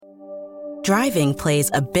Driving plays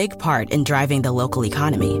a big part in driving the local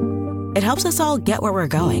economy. It helps us all get where we're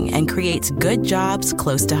going and creates good jobs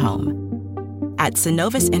close to home. At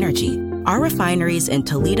Synovus Energy, our refineries in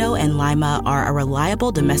Toledo and Lima are a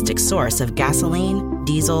reliable domestic source of gasoline,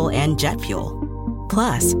 diesel, and jet fuel.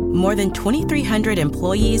 Plus, more than 2,300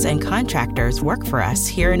 employees and contractors work for us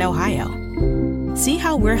here in Ohio. See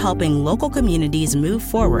how we're helping local communities move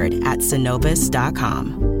forward at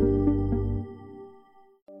Synovus.com.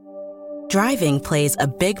 Driving plays a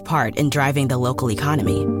big part in driving the local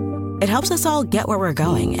economy. It helps us all get where we're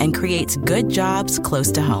going and creates good jobs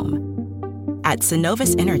close to home. At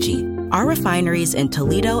Synovus Energy, our refineries in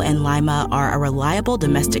Toledo and Lima are a reliable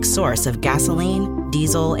domestic source of gasoline,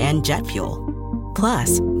 diesel, and jet fuel.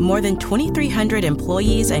 Plus, more than 2,300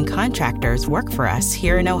 employees and contractors work for us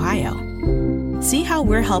here in Ohio. See how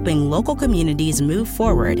we're helping local communities move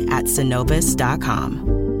forward at Synovus.com.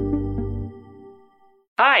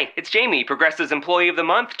 Hi, it's Jamie, Progressive's Employee of the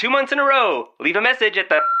Month, 2 months in a row. Leave a message at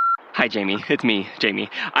the... Hi, Jamie. It's me,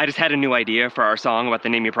 Jamie. I just had a new idea for our song about the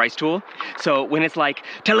Name Your Price tool. So when it's like,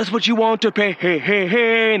 tell us what you want to pay, hey, hey,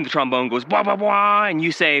 hey, and the trombone goes, blah, blah, blah, and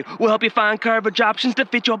you say, we'll help you find coverage options to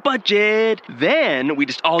fit your budget. Then we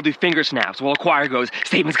just all do finger snaps while a choir goes,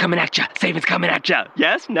 savings coming at ya, savings coming at ya.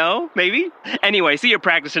 Yes? No? Maybe? Anyway, see your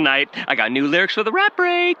practice tonight. I got new lyrics for the rap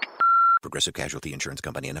break. Progressive Casualty Insurance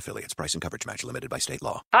Company and Affiliates. Price and coverage match limited by state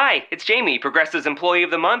law. Hi, it's Jamie, Progressive's Employee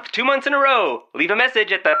of the Month, 2 months in a row. Leave a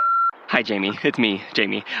message at the... Hi, Jamie. It's me,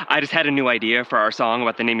 Jamie. I just had a new idea for our song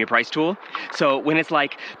about the Name Your Price tool. So when it's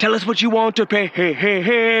like, tell us what you want to pay, hey, hey,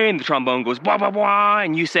 hey, and the trombone goes, blah, blah, blah,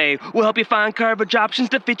 and you say, we'll help you find coverage options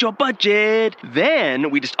to fit your budget.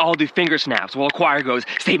 Then we just all do finger snaps while a choir goes,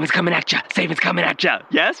 savings coming at ya, savings coming at ya.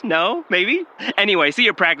 Yes? No? Maybe? Anyway, see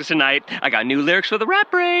your practice tonight. I got new lyrics for the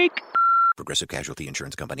rap break. Progressive Casualty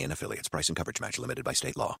Insurance Company and Affiliates. Price and coverage match limited by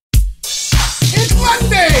state law. It's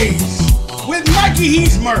Mondays with Mikey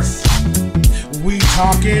He's Murph. We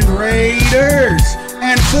talking Raiders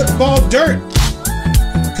and football dirt.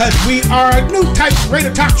 Cause we are a new type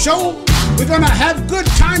Raider talk show. We're gonna have good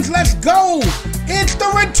times. Let's go. It's the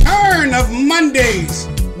return of Mondays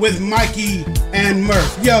with Mikey and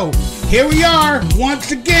Murph. Yo, here we are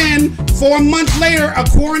once again, 4 months later, a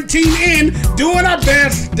quarantine in, doing our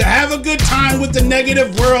best to have a good time with the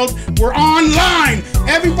negative world. We're online.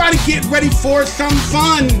 Everybody get ready for some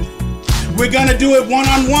fun. We're gonna do it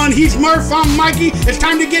one-on-one. He's Murph, I'm Mikey. It's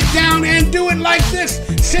time to get down and do it like this.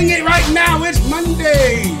 Sing it right now. It's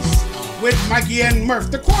Mondays with Mikey and Murph,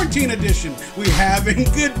 the quarantine edition. We're having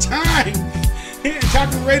good time.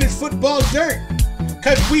 Talking Raiders football dirt.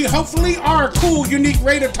 Because we hopefully are a cool, unique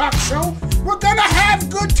Raider talk show. We're going to have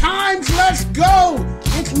good times. Let's go.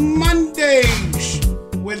 It's Mondays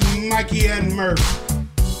with Mikey and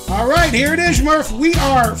Murph. All right, here it is, Murph. We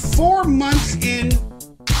are 4 months in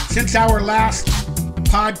since our last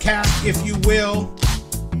podcast, if you will.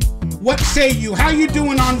 What say you? How you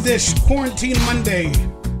doing on this quarantine Monday?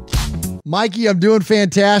 Mikey, I'm doing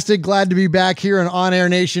fantastic. Glad to be back here in On Air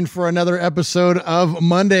Nation for another episode of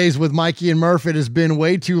Mondays with Mikey and Murph. It has been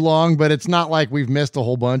way too long, but it's not like we've missed a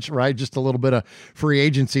whole bunch, right? Just a little bit of free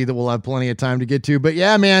agency that we'll have plenty of time to get to. But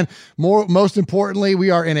yeah, man, most importantly,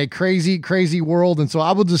 we are in a crazy, crazy world. And so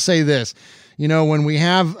I will just say this. You know, when we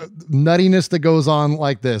have nuttiness that goes on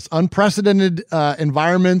like this, unprecedented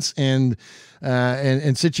environments and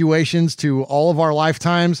situations to all of our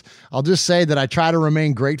lifetimes, I'll just say that I try to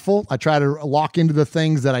remain grateful. I try to lock into the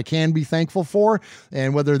things that I can be thankful for,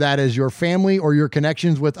 and whether that is your family or your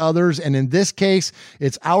connections with others. And in this case,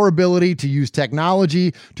 it's our ability to use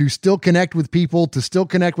technology to still connect with people, to still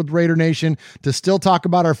connect with Raider Nation, to still talk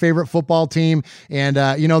about our favorite football team. And,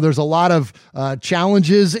 you know, there's a lot of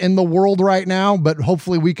challenges in the world right now, but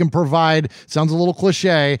hopefully we can provide, sounds a little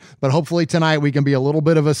cliche, but hopefully tonight we can be a little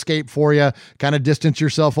bit of escape for you. Kind of distance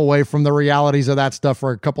yourself away from the realities of that stuff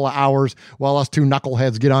for a couple of hours while us two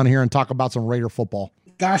knuckleheads get on here and talk about some Raider football.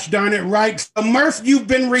 Gosh darn it, right. So Murph, you've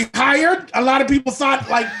been rehired. A lot of people thought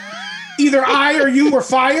like either I or you were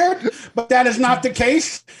fired, but that is not the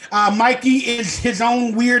case. Mikey is his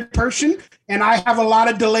own weird person, and I have a lot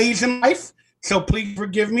of delays in life, so please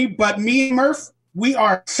forgive me. But me and Murph, we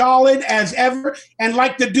are solid as ever. And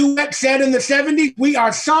like the duet said in the 70s, we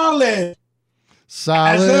are solid.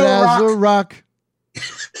 Solid as a rock.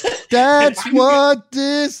 That's what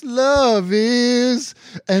this love is.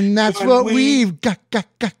 And that's what we've got.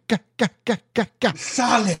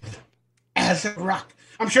 Solid as a rock.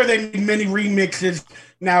 I'm sure they make many remixes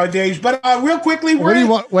nowadays. But real quickly, what do you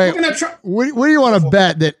want to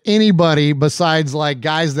bet that anybody besides like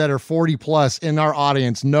guys that are 40 plus in our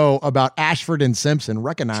audience know about Ashford and Simpson?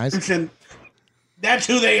 Recognize. Simpson. That's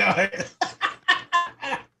who they are.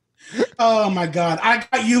 Oh my God. I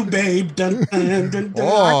got you, babe. Dun, dun, dun, dun.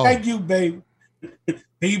 Oh. I got you, babe.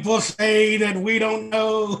 People say that we don't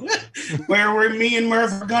know where me and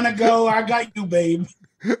Murph are gonna go. I got you, babe.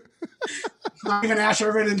 Not even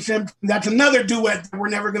Asher and Simpson. That's another duet that we're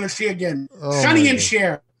never gonna see again. Oh, Sonny my and God.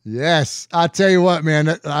 Cher. Yes. I'll tell you what,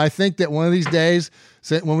 man. I think that one of these days,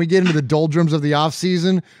 when we get into the doldrums of the off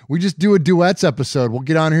season, we just do a duets episode. We'll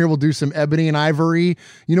get on here. We'll do some Ebony and Ivory.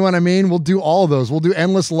 You know what I mean? We'll do all of those. We'll do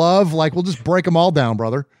Endless Love. Like, we'll just break them all down,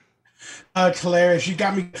 brother. It's hilarious. You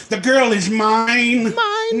got me. The girl is mine.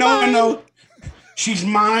 No. She's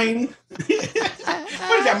mine. What is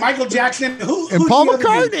that? Michael Jackson? And Paul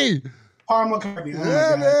McCartney. Paul McCartney. Oh,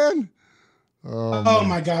 Yeah, my God. man. Oh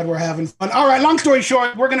my God, we're having fun. All right, long story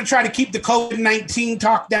short, we're going to try to keep the COVID-19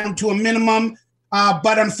 talk down to a minimum.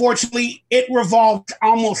 But unfortunately, it revolves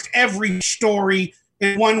almost every story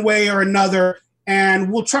in one way or another.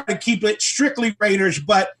 And we'll try to keep it strictly Raiders.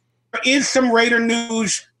 But there is some Raider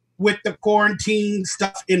news with the quarantine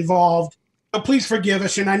stuff involved. So please forgive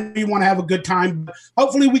us. And I know you want to have a good time. But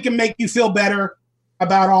hopefully we can make you feel better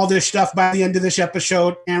about all this stuff by the end of this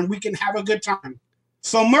episode. And we can have a good time.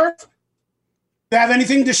 So Murph, do you have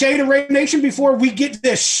anything to say to Raider Nation before we get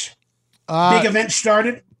this big event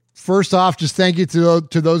started? First off, just thank you to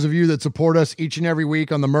those of you that support us each and every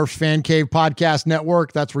week on the Murph's Fan Cave Podcast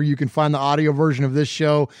Network. That's where you can find the audio version of this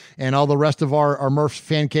show and all the rest of our Murph's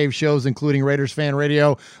Fan Cave shows, including Raiders Fan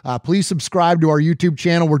Radio. Please subscribe to our YouTube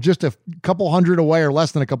channel. We're just a couple hundred away, or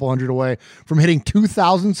less than a couple hundred away, from hitting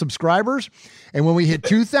 2,000 subscribers. And when we hit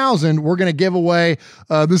 2,000, we're going to give away,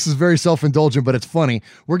 this is very self-indulgent, but it's funny.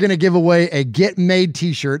 We're going to give away a Get Made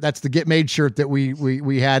t-shirt. That's the Get Made shirt that we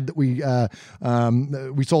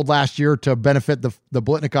sold last year to benefit the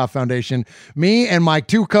Blitnikoff Foundation. Me and my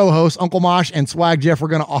two co-hosts, Uncle Mosh and Swag Jeff, are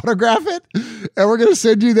going to autograph it, and we're going to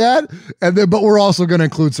send you that. But we're also going to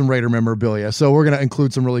include some Raider memorabilia. So we're going to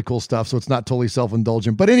include some really cool stuff, so it's not totally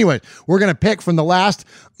self-indulgent. But anyway, we're going to pick from the last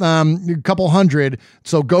couple hundred.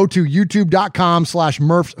 So go to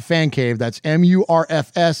youtube.com/Murph's Fan Cave. That's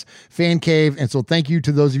MURFS Fan Cave. And so thank you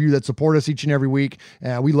to those of you that support us each and every week.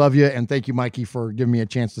 We love you. And thank you, Mikey, for giving me a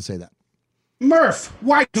chance to say that. Murph,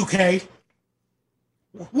 why 2K?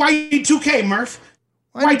 Why 2K, Murph?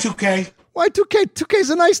 Why 2K? Why 2K? 2K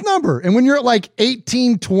is a nice number. And when you're at like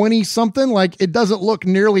 18, 20 something, like it doesn't look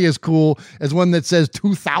nearly as cool as one that says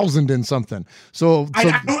 2000 and something. So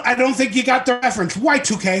I don't think you got the reference. Why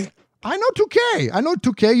 2K? I know 2K. I know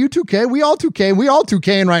 2K. You 2K. We all 2K. We all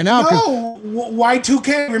 2King right now. No, why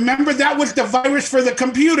 2K? Remember that was the virus for the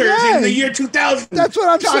computers in the year 2000. That's what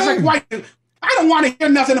I'm saying. I was like, why? I don't want to hear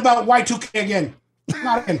nothing about Y2K again.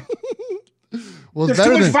 Not again. Well, there's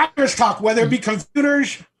too much virus talk, whether it be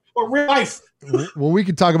computers or real life. Well, we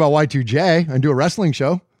could talk about Y2J and do a wrestling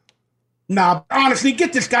show. Nah, honestly,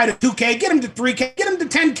 get this guy to 2K, get him to 3K, get him to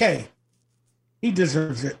 10K. He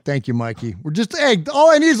deserves it. Thank you, Mikey. We're just, hey,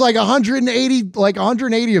 all I need is like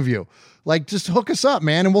 180 of you. Like, just hook us up,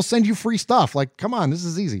 man, and we'll send you free stuff. Like, come on, this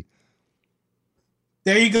is easy.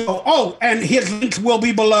 There you go. Oh, and his links will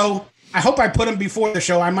be below. I hope I put them before the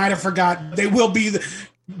show. I might have forgot. They will be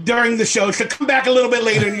during the show. So come back a little bit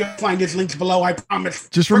later and you'll find his links below. I promise.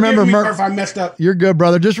 Just remember, Murph, I messed up. You're good,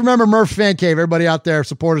 brother. Just remember Murph's Fan Cave. Everybody out there,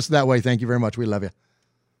 support us that way. Thank you very much. We love you.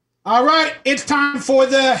 All right. It's time for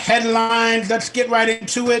the headlines. Let's get right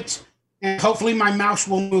into it. And hopefully my mouse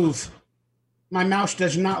will move. My mouse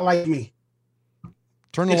does not like me.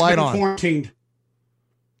 Turn the light on. Quarantined.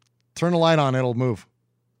 Turn the light on. It'll move.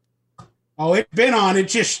 Oh, it's been on. It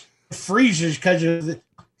just freezes because of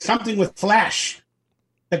something with Flash,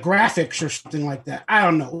 the graphics or something like that. I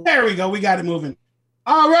don't know. There we go. We got it moving.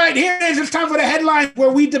 All right, here it is. It's time for the headline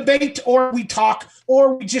where we debate or we talk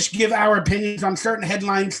or we just give our opinions on certain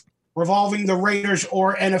headlines revolving the Raiders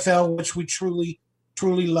or NFL, which we truly,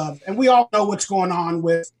 truly love. And we all know what's going on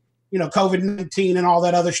with, COVID-19 and all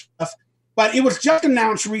that other stuff. But it was just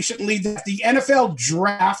announced recently that the NFL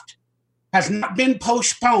draft has not been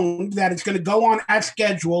postponed, that it's going to go on as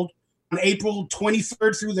scheduled on April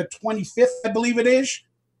 23rd through the 25th, I believe it is.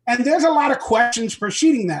 And there's a lot of questions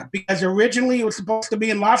preceding that because originally it was supposed to be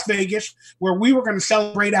in Las Vegas where we were going to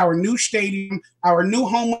celebrate our new stadium, our new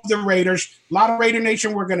home of the Raiders. A lot of Raider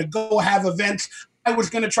Nation were going to go have events. I was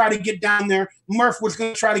going to try to get down there. Murph was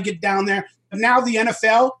going to try to get down there. But now the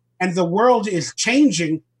NFL and the world is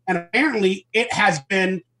changing, and apparently it has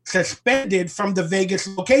been suspended from the Vegas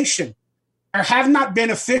location. There have not been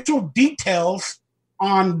official details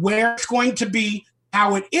on where it's going to be,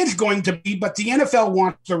 how it is going to be, but the NFL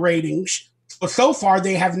wants the ratings. So far,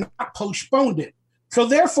 they have not postponed it. So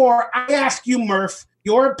therefore, I ask you, Murph,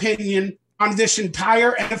 your opinion on this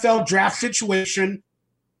entire NFL draft situation.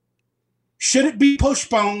 Should it be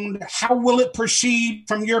postponed? How will it proceed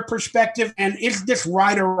from your perspective? And is this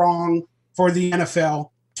right or wrong for the NFL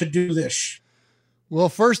to do this? Well,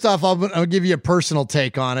 first off, I'll give you a personal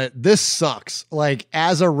take on it. This sucks. Like,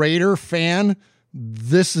 as a Raider fan,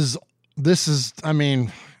 this is, I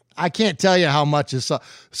mean, I can't tell you how much it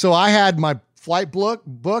sucks. So I had my flight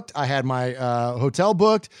booked. I had my hotel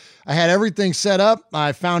booked. I had everything set up.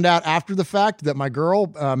 I found out after the fact that my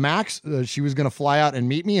girl, Max, she was going to fly out and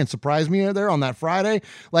meet me and surprise me there on that Friday.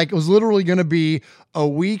 Like, it was literally going to be a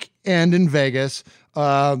weekend in Vegas,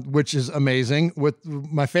 which is amazing, with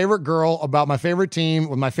my favorite girl, about my favorite team,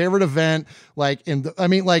 with my favorite event, like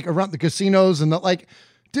around the casinos and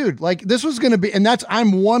dude, like, this was going to be, and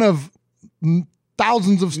I'm one of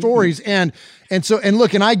thousands of stories. And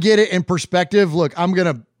look, and I get it in perspective. Look,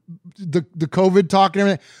 the COVID talk and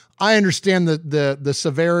everything, I understand the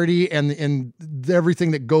severity and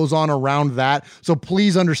everything that goes on around that. So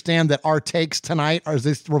please understand that our takes tonight, as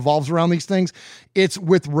this revolves around these things, it's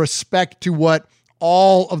with respect to what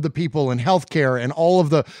all of the people in healthcare and all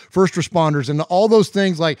of the first responders and all those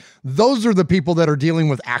things, like, those are the people that are dealing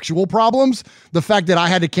with actual problems. The fact that I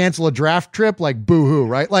had to cancel a draft trip, like, boo-hoo,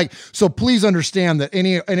 right? Like, so please understand that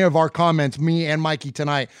any of our comments, me and Mikey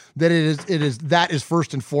tonight, that that is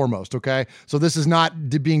first and foremost. Okay. So this is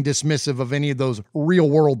not being dismissive of any of those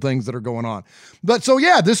real world things that are going on. But so,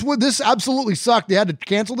 yeah, this absolutely sucked. They had to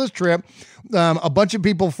cancel this trip. A bunch of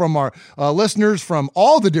people from our listeners from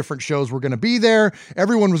all the different shows were going to be there.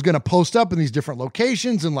 Everyone was going to post up in these different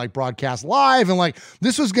locations and like broadcast live. And like,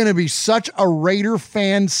 this was going to be such a Raider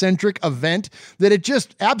fan centric event that it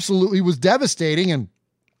just absolutely was devastating. And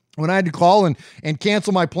when I had to call and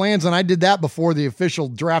cancel my plans, and I did that before the official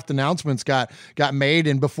draft announcements got made,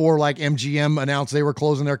 and before like MGM announced they were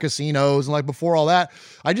closing their casinos, and like before all that,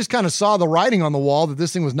 I just kind of saw the writing on the wall that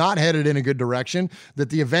this thing was not headed in a good direction, that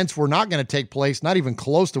the events were not going to take place, not even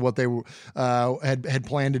close to what they had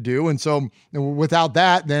planned to do. And so without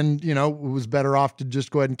that, then, you know, it was better off to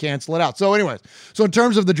just go ahead and cancel it out. So anyways, so in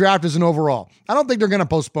terms of the draft as an overall, I don't think they're going to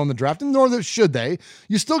postpone the draft, and nor should they.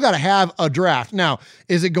 You still got to have a draft. Now,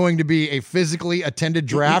 is it going to be a physically attended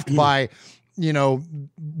draft by, you know,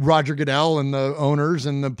 Roger Goodell and the owners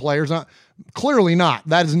and the players? Clearly not.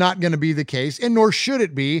 That is not going to be the case, and nor should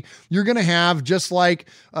it be. You're going to have, just like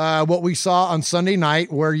what we saw on Sunday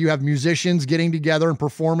night, where you have musicians getting together and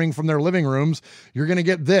performing from their living rooms. You're going to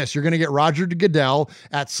get this. You're going to get Roger Goodell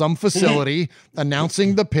at some facility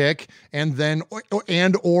announcing the pick, and then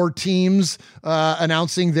or teams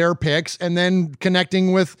announcing their picks, and then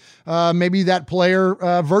connecting with maybe that player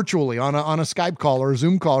virtually on a Skype call or a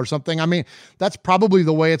Zoom call or something. I mean, that's probably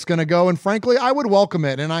the way it's going to go. And frankly, I would welcome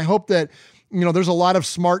it. And I hope that, you know, there's a lot of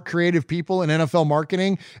smart, creative people in NFL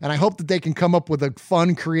marketing, and I hope that they can come up with a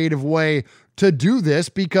fun, creative way to do this,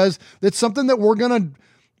 because it's something that we're going to,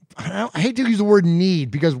 I hate to use the word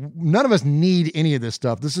need, because none of us need any of this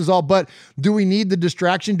stuff. This is all, but do we need the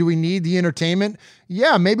distraction? Do we need the entertainment?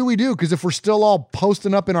 Yeah, maybe we do. Because if we're still all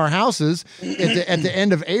posting up in our houses at the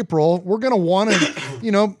end of April, we're going to want to,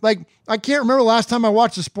 you know, like, I can't remember the last time I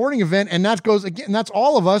watched a sporting event, and that goes again, and that's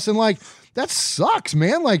all of us. And like, that sucks,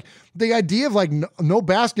 man. Like, the idea of like no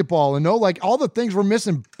basketball and no, like, all the things we're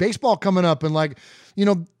missing, baseball coming up, and like, you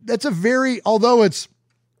know, that's a very, although it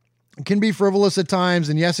can be frivolous at times,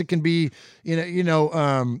 and yes, it can be, your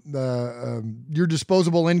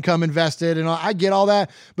disposable income invested, and I get all that,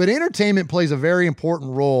 but entertainment plays a very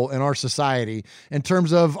important role in our society in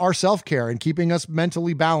terms of our self-care and keeping us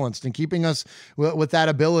mentally balanced and keeping us with that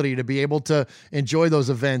ability to be able to enjoy those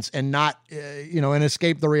events and not, and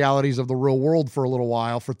escape the realities of the real world for a little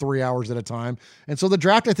while, for 3 hours at a time. And so the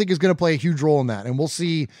draft, I think, is going to play a huge role in that, and we'll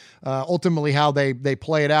see ultimately how they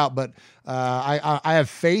play it out. But I have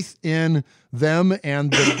faith in them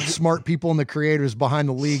and the smart people and the creators behind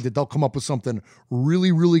the league that they'll come up with something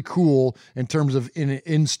really, really cool in terms of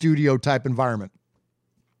in studio type environment.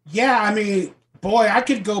 Yeah, I mean, boy, I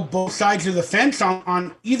could go both sides of the fence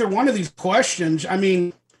on either one of these questions. I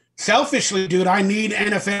mean, selfishly, dude, I need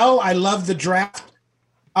NFL. I love the draft.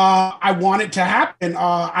 I want it to happen.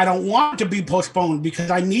 I don't want it to be postponed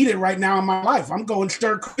because I need it right now in my life. I'm going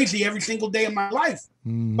stir crazy every single day of my life.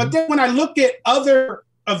 Mm-hmm. But then when I look at other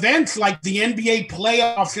events like the NBA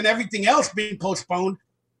playoffs and everything else being postponed,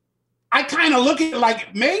 I kind of look at it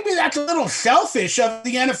like maybe that's a little selfish of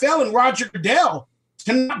the NFL and Roger Goodell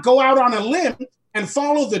to not go out on a limb and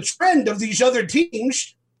follow the trend of these other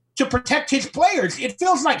teams to protect his players. It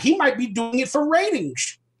feels like he might be doing it for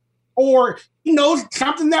ratings, or he knows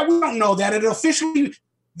something that we don't know, that it officially,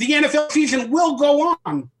 the NFL season will go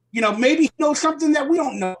on. Maybe he knows something that we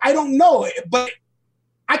don't know. I don't know, but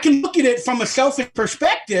I can look at it from a selfish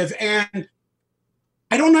perspective, and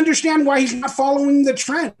I don't understand why he's not following the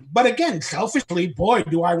trend. But again, selfishly, boy,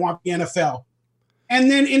 do I want the NFL. And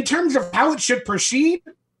then in terms of how it should proceed,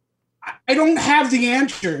 I don't have the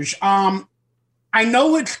answers. I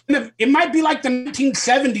know it might be like the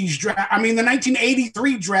 1970s draft. I mean, the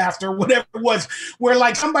 1983 draft or whatever it was, where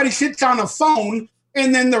like somebody sits on a phone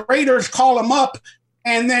and then the Raiders call them up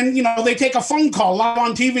and then, they take a phone call live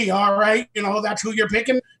on TV. All right. That's who you're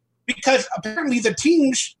picking, because apparently the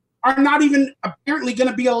teams are not even apparently going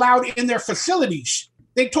to be allowed in their facilities.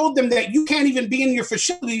 They told them that you can't even be in your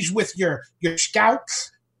facilities with your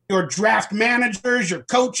scouts, your draft managers, your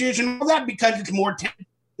coaches, and all that, because it's more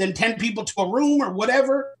than 10 people to a room or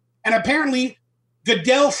whatever. And apparently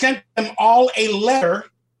Goodell sent them all a letter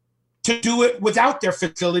to do it without their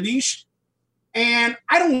facilities. And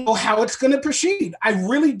I don't know how it's going to proceed. I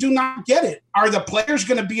really do not get it. Are the players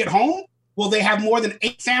going to be at home? Will they have more than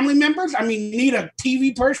 8 family members? I mean, you need a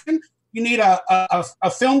TV person. You need a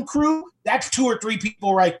film crew. That's 2 or 3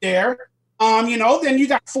 people right there. Then you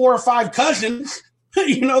got 4 or 5 cousins,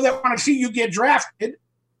 that want to see you get drafted.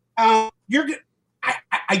 I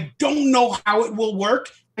don't know how it will work.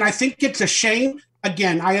 And I think it's a shame.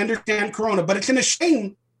 Again, I understand Corona, but it's a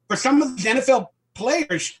shame for some of these NFL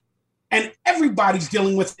players, and everybody's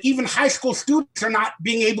dealing with it. Even high school students are not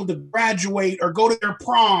being able to graduate or go to their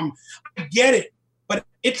prom. I get it. But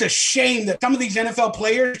it's a shame that some of these NFL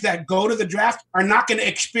players that go to the draft are not going to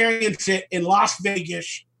experience it in Las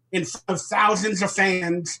Vegas in front of thousands of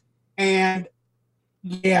fans. And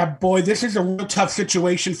yeah, boy, this is a real tough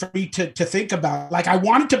situation for me to think about. Like, I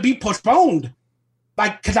want it to be postponed,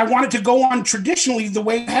 because I want it to go on traditionally the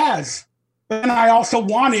way it has. But then I also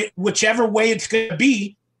want it whichever way it's going to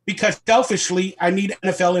be, because selfishly, I need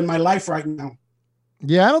NFL in my life right now.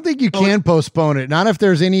 Yeah, I don't think you can postpone it. Not if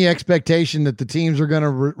there's any expectation that the teams are going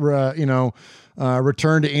to,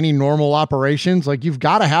 return to any normal operations. Like, you've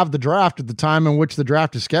got to have the draft at the time in which the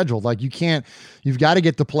draft is scheduled. Like, you've got to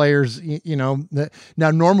get the players, now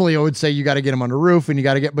normally I would say you got to get them on the roof and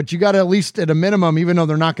but you got to at least at a minimum, even though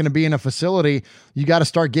they're not going to be in a facility, you got to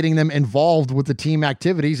start getting them involved with the team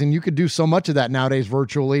activities. And you could do so much of that nowadays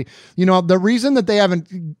virtually. The reason that they haven't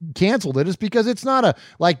canceled it is because it's not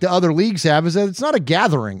like the other leagues have, is that it's not a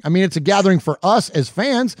gathering. I mean, it's a gathering for us as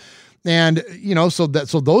fans. And, so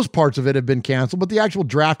those parts of it have been canceled, but the actual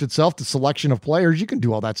draft itself, the selection of players, you can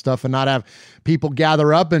do all that stuff and not have people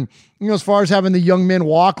gather up. And, as far as having the young men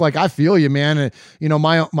walk, like, I feel you, man. And,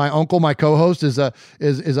 my uncle, my co-host is a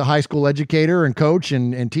high school educator and coach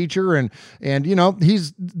and teacher. And,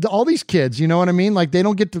 he's all these kids, you know what I mean? Like, they're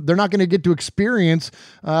not going to get to experience,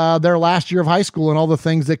 their last year of high school and all the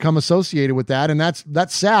things that come associated with that. And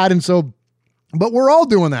that's sad. And so, but we're all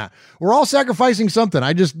doing that. We're all sacrificing something.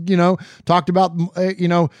 I just, talked about,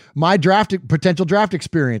 my potential draft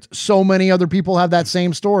experience. So many other people have that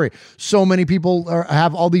same story. So many people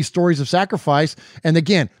have all these stories of sacrifice. And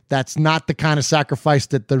again, that's not the kind of sacrifice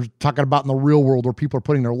that they're talking about in the real world where people are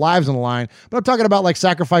putting their lives on the line. But I'm talking about like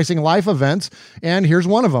sacrificing life events. And here's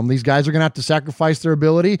one of them. These guys are going to have to sacrifice their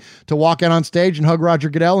ability to walk out on stage and hug Roger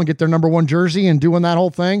Goodell and get their number 1 jersey and doing that whole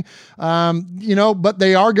thing. But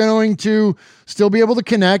they are going to still be able to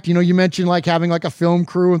connect. You mentioned like having like a film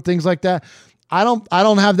crew and things like that. I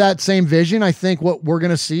don't have that same vision. I think what we're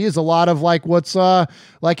going to see is a lot of like what's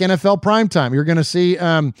like NFL primetime. You're going to see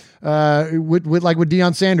with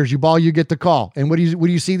Deion Sanders, you get the call. And what do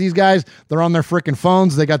you see these guys? They're on their freaking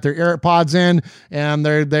phones. They got their AirPods in and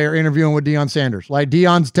they're interviewing with Deion Sanders. Like,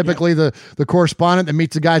 Deion's typically the correspondent that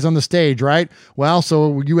meets the guys on the stage, right? Well,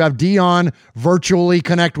 so you have Deion virtually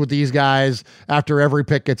connect with these guys after every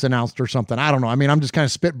pick gets announced or something. I don't know. I mean, I'm just kind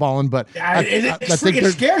of spitballing, but I think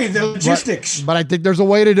it's scary, the logistics. But I think there's a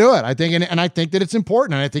way to do it. I think, and I think that it's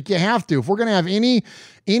important. And I think you have to. If we're going to have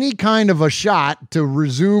any kind of a shot to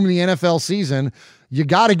resume the NFL season, you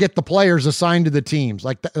got to get the players assigned to the teams.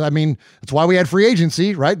 Like, that's why we had free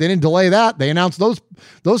agency, right? They didn't delay that. They announced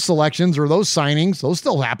those selections or those signings. Those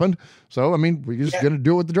still happened. So, we're just going to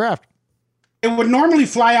do it with the draft. It would normally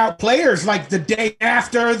fly out players like the day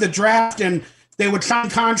after the draft, and they would sign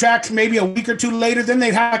contracts maybe a week or two later. Then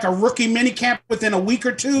they'd have like a rookie mini camp within a week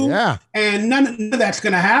or two. Yeah. And none of that's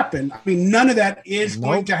going to happen. I mean, none of that is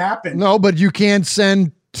going to happen. No, but you can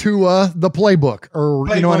send Tua the playbook, or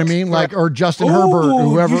you know what I mean? Like, or Justin Herbert, or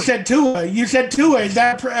whoever. You said Tua. Is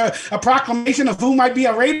that a proclamation of who might be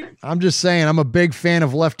a Raider? I'm just saying, I'm a big fan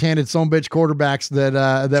of left-handed son-bitch quarterbacks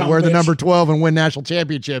that wear the number 12 and win national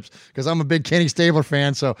championships, because I'm a big Kenny Stabler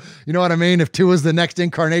fan. So, you know what I mean? If Tua's the next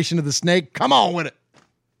incarnation of the snake, come on with it.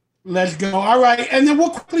 Let's go. All right. And then we'll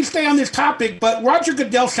quickly stay on this topic, but Roger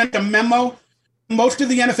Goodell sent a memo most of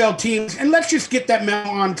the NFL teams, and let's just get that memo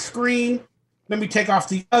on screen. Let me take off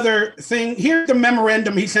the other thing. Here's the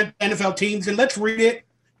memorandum he sent to NFL teams, and let's read it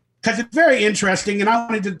because it's very interesting, and I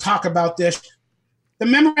wanted to talk about this. The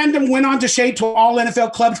memorandum went on to say to all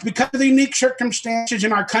NFL clubs, because of the unique circumstances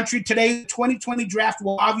in our country today, the 2020 draft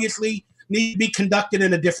will obviously need to be conducted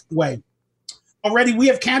in a different way. Already, we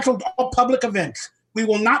have canceled all public events. We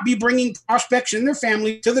will not be bringing prospects and their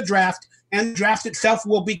family to the draft, and the draft itself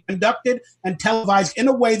will be conducted and televised in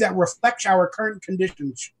a way that reflects our current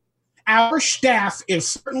conditions. Our staff is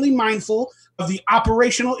certainly mindful of the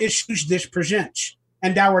operational issues this presents,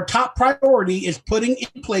 and our top priority is putting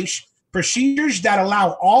in place procedures that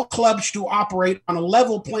allow all clubs to operate on a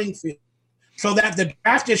level playing field so that the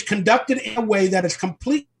draft is conducted in a way that is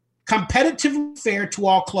competitively fair to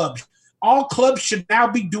all clubs. All clubs should now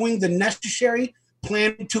be doing the necessary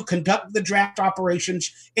planning to conduct the draft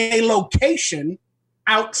operations in a location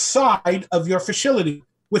outside of your facility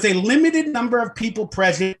with a limited number of people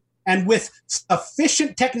present and with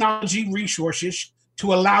sufficient technology resources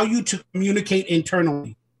to allow you to communicate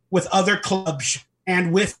internally with other clubs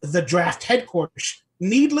and with the draft headquarters.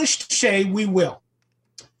 Needless to say, we will.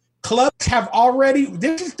 Clubs have already,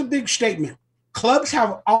 this is the big statement, clubs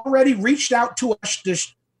have already reached out to us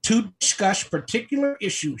to discuss particular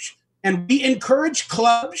issues, and we encourage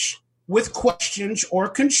clubs with questions or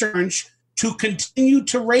concerns to continue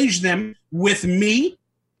to raise them with me,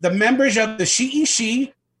 the members of the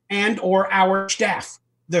CEC, and or our staff.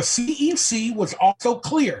 The CEC was also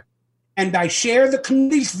clear, and I share the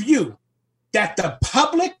committee's view that the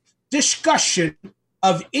public discussion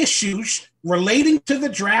of issues relating to the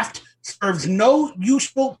draft serves no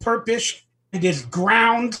useful purpose and is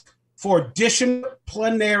grounds for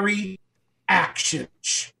disciplinary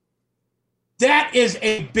actions. That is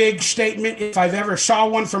a big statement. If I've ever saw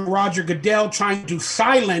one from Roger Goodell trying to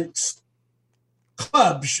silence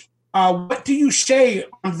clubs, what do you say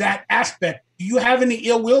on that aspect? Do you have any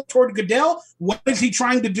ill will toward Goodell? What is he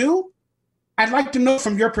trying to do? I'd like to know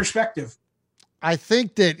from your perspective. I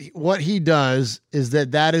think that what he does is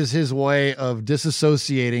that is his way of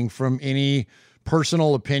disassociating from any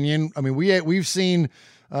personal opinion. I mean, we've seen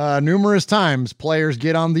numerous times players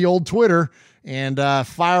get on the old Twitter and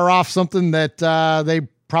fire off something that they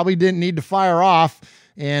probably didn't need to fire off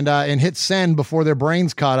and hit send before their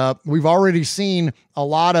brains caught up. We've already seen a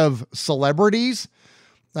lot of celebrities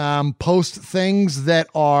post things that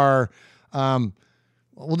are,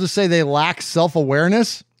 we'll just say they lack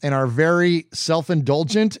self-awareness and are very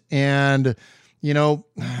self-indulgent and,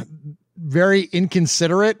 very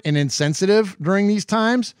inconsiderate and insensitive during these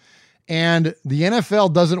times. And the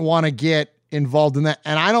NFL doesn't want to get involved in that.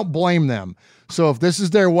 And I don't blame them. So if this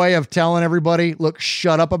is their way of telling everybody, look,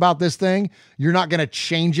 shut up about this thing, you're not going to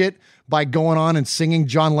change it by going on and singing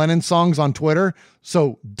John Lennon songs on Twitter.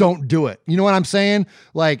 So don't do it. You know what I'm saying?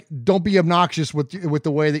 Like, don't be obnoxious with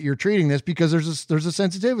the way that you're treating this, because there's a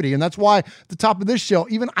sensitivity. And that's why at the top of this show,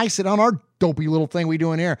 even I sit on our dopey little thing we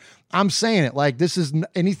do in here, I'm saying it like this is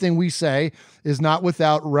anything we say is not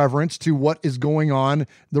without reverence to what is going on,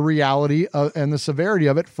 the reality and the severity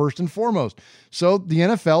of it first and foremost. So the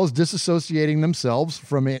NFL is disassociating themselves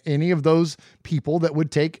from any of those people that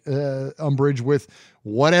would take umbrage with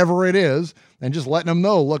whatever it is and just letting them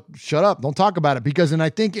know, look, shut up, don't talk about it. Because, and I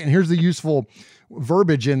think, and here's the useful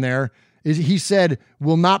verbiage in there, is he said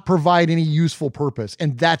will not provide any useful purpose.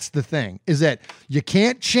 And that's the thing, is that you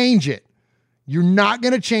can't change it. You're not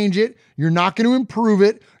going to change it. You're not going to improve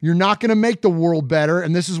it. You're not going to make the world better.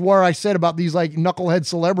 And this is where I said about these like knucklehead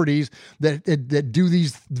celebrities that do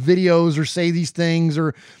these videos or say these things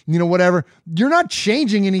or, whatever. You're not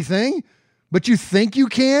changing anything, but you think you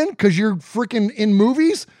can because you're freaking in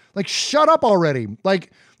movies. Like, shut up already.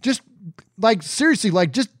 Like, just like, seriously,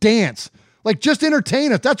 like, just dance. Like, just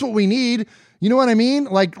entertain us. That's what we need. You know what I mean?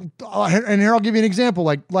 Like, and here I'll give you an example.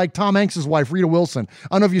 Like Tom Hanks' wife, Rita Wilson. I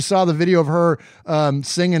don't know if you saw the video of her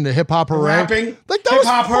singing the Hip Hop Hooray. Rapping. Like, that Hip was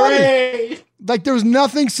Hop funny. Hooray. Like, there was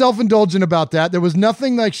nothing self-indulgent about that. There was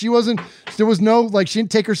nothing like she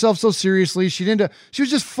didn't take herself so seriously. She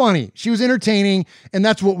was just funny. She was entertaining, and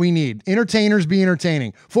that's what we need. Entertainers be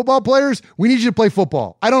entertaining. Football players, we need you to play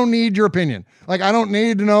football. I don't need your opinion. Like, I don't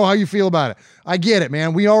need to know how you feel about it. I get it,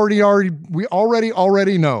 man. We already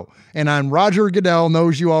know. And Roger Goodell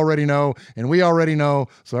knows you already know, and we already know.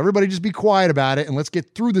 So everybody just be quiet about it, and let's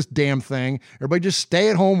get through this damn thing. Everybody just stay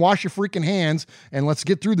at home, wash your freaking hands, and let's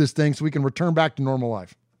get through this thing so we can return back to normal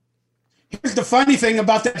life. Here's the funny thing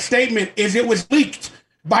about that statement is it was leaked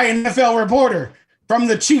by an NFL reporter from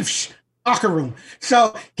the Chiefs. locker room.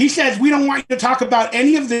 So he says, we don't want you to talk about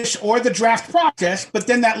any of this or the draft process, but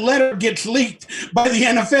then that letter gets leaked by the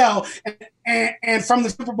NFL and from the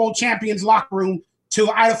Super Bowl champions locker room to,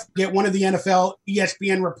 I forget, one of the NFL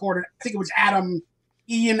ESPN reporter. I think it was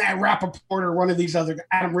Ian Rappaport or one of these other,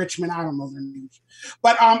 Adam Richmond, I don't know their names.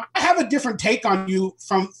 But I have a different take on you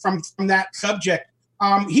from that subject.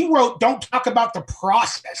 He wrote, don't talk about the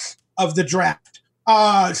process of the draft.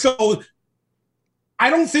 So I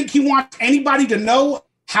don't think he wants anybody to know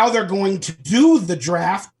how they're going to do the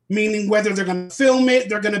draft, meaning whether they're going to film it,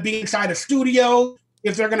 they're going to be inside a studio,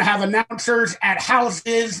 if they're going to have announcers at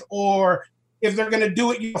houses, or if they're going to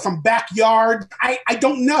do it from backyards. I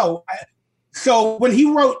don't know. So when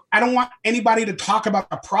he wrote, I don't want anybody to talk about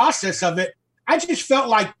the process of it, I just felt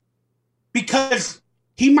like because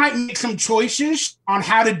he might make some choices on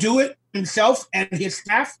how to do it himself and his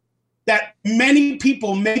staff that many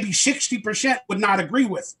people, maybe 60%, would not agree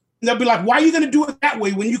with. And they'll be like, why are you going to do it that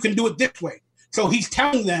way when you can do it this way? So he's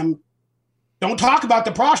telling them, don't talk about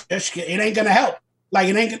the process. It ain't going to help.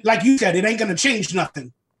 Like you said, it ain't going to change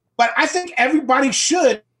nothing. But I think everybody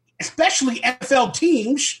should, especially NFL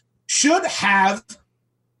teams, should have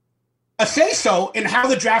a say-so in how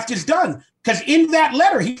the draft is done. Because in that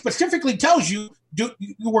letter, he specifically tells you,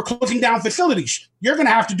 we're closing down facilities. You're going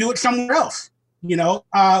to have to do it somewhere else.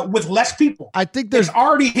 With less people. I think there's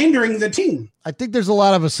already hindering the team. I think there's a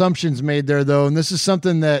lot of assumptions made there, though, and this is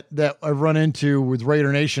something that I've run into with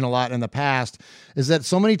Raider Nation a lot in the past, is that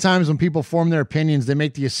so many times when people form their opinions, they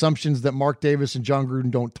make the assumptions that Mark Davis and John Gruden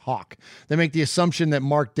don't talk. They make the assumption that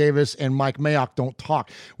Mark Davis and Mike Mayock don't talk.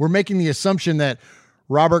 We're making the assumption that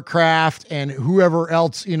Robert Kraft and whoever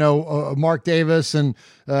else, Mark Davis and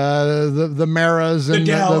the Maras and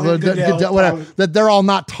Goodell, whatever, that they're all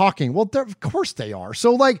not talking. Well, of course they are.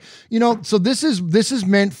 So so this is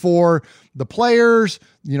meant for the players,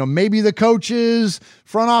 maybe the coaches,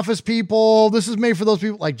 front office people. This is made for those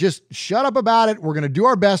people. Like, just shut up about it. We're going to do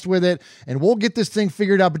our best with it and we'll get this thing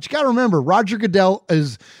figured out. But you got to remember, Roger Goodell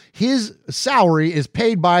his salary is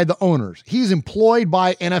paid by the owners. He's employed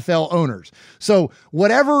by NFL owners. So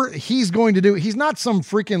whatever he's going to do, he's not some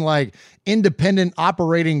freaking independent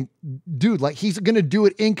operating dude. He's going to do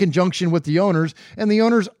it in conjunction with the owners, and the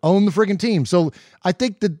owners own the freaking team. So I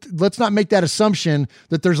think that let's not make that assumption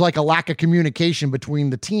that there's a lack of communication between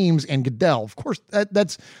the teams and Goodell. Of course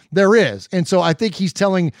there is. And so I think he's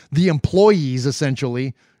telling the employees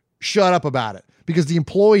essentially, shut up about it, because the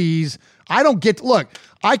employees, I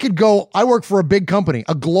work for a big company,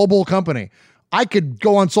 a global company. I could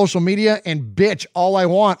go on social media and bitch all I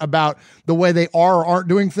want about the way they are or aren't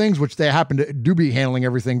doing things, which they happen to do be handling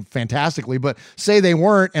everything fantastically, but say they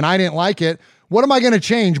weren't and I didn't like it. What am I going to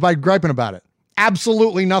change by griping about it?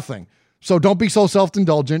 Absolutely nothing. So don't be so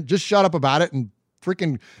self-indulgent. Just shut up about it and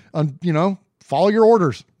freaking, follow your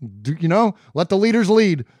orders. Let the leaders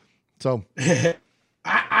lead. So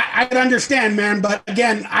I can understand, man, but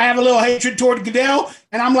again, I have a little hatred toward Goodell,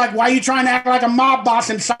 and I'm like, why are you trying to act like a mob boss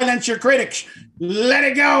and silence your critics? Let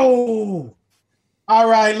it go. All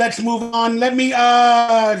right, let's move on. Let me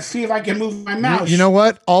see if I can move my mouse. You know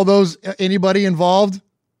what? Anybody involved,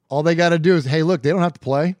 all they got to do is, hey, look, they don't have to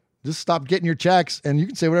play. Just stop getting your checks, and you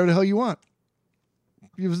can say whatever the hell you want.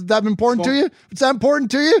 Is that important to you? If it's that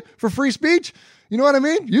important to you for free speech, you know what I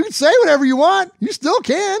mean? You can say whatever you want. You still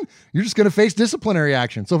can. You're just going to face disciplinary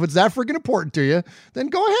action. So if it's that freaking important to you, then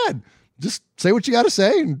go ahead. Just say what you got to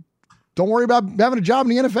say and don't worry about having a job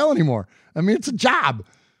in the NFL anymore. I mean, it's a job.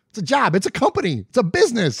 It's a job. It's a company. It's a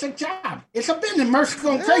business. It's a job. It's a business. Mercy's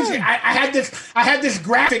going crazy. I had this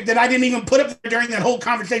graphic that I didn't even put up there during that whole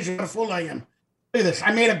conversation. How fool I am. Look at this.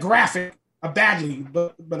 I made a graphic, badly,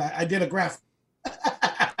 but I did a graphic.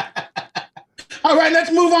 All right,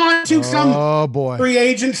 let's move on to some free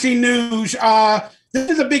agency news. This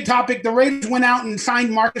is a big topic. The Raiders went out and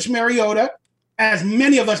signed Marcus Mariota, as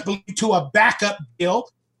many of us believe, to a backup deal.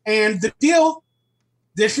 And the deal,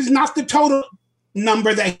 this is not the total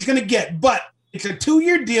number that he's going to get, but it's a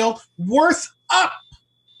 2-year deal worth up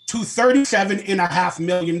to $37.5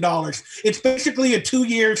 million. It's basically a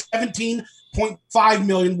 2-year, $17.5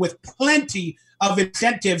 million with plenty of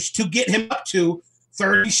incentives to get him up to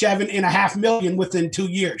 $37.5 million within 2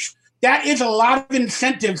 years. That is a lot of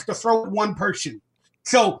incentives to throw at one person.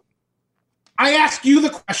 So I ask you the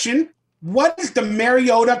question, what is the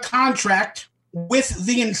Mariota contract with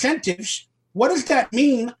the incentives? What does that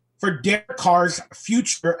mean for Derek Carr's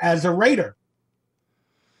future as a Raider?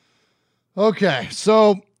 Okay,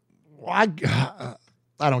 so I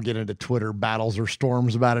don't get into Twitter battles or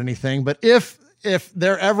storms about anything, but if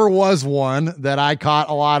there ever was one that I caught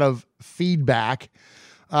a lot of feedback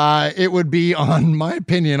it would be on my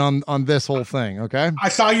opinion on this whole thing. Okay. I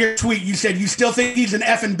saw your tweet. You said you still think he's an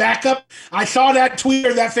effing backup. I saw that tweet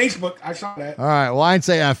or that Facebook. I saw that. All right. Well, I didn't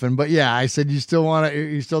say effing, but yeah, I said you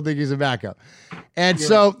still think he's a backup. And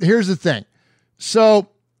so here's the thing. So,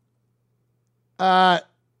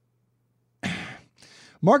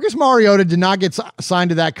 Marcus Mariota did not get signed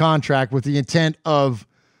to that contract with the intent of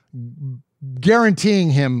guaranteeing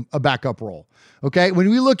him a backup role. Okay. When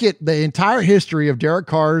we look at the entire history of Derek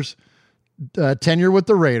Carr's tenure with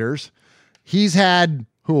the Raiders, he's had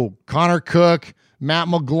Connor Cook, Matt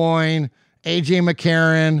McGloin, AJ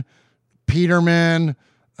McCarron, Peterman.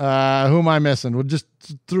 Who am I missing? Well, just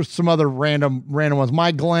through some other random ones.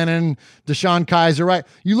 Mike Glennon, Deshaun Kaiser, right?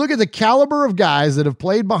 You look at the caliber of guys that have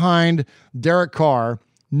played behind Derek Carr.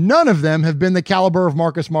 None of them have been the caliber of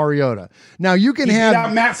Marcus Mariota. Now you can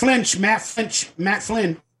have Matt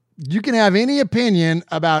Flynn. You can have any opinion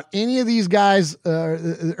about any of these guys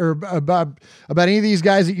or about any of these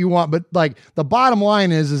guys that you want, but like the bottom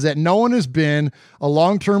line is that no one has been a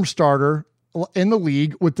long-term starter in the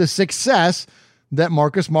league with the success that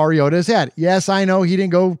Marcus Mariota has had. Yes, I know he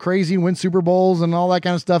didn't go crazy and win Super Bowls and all that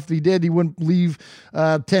kind of stuff. If he did, he wouldn't leave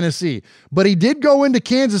Tennessee. But he did go into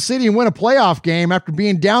Kansas City and win a playoff game after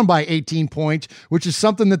being down by 18 points, which is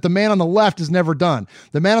something that the man on the left has never done.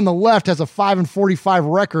 The man on the left has a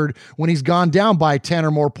 5-45 record when he's gone down by 10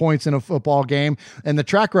 or more points in a football game, and the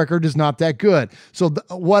track record is not that good. So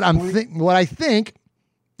what I think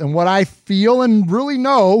and what I feel and really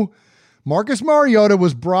know, Marcus Mariota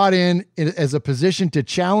was brought in as a position to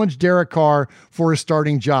challenge Derek Carr for his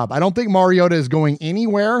starting job. I don't think Mariota is going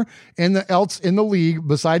anywhere else in the league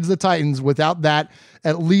besides the Titans without that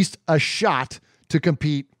at least a shot to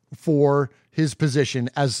compete for his position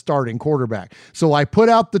as starting quarterback. So I put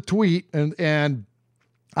out the tweet and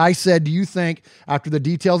I said, do you think, after the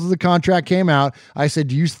details of the contract came out, I said,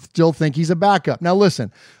 do you still think he's a backup? Now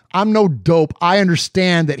listen, I'm no dope. I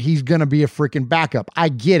understand that he's going to be a freaking backup. I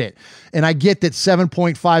get it. And I get that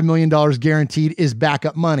 $7.5 million guaranteed is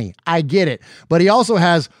backup money. I get it. But he also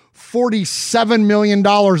has $47 million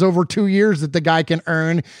over 2 years that the guy can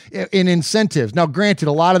earn in incentives. Now, granted,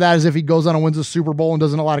 a lot of that is if he goes on and wins a Super Bowl and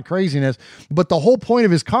does a lot of craziness. But the whole point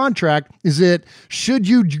of his contract is that should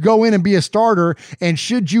you go in and be a starter and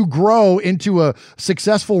should you grow into a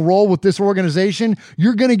successful role with this organization,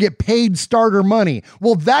 you're going to get paid starter money.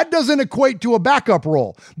 Well, that doesn't equate to a backup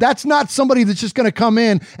role. That's not somebody that's just going to come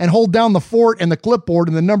in and hold down the fort and the clipboard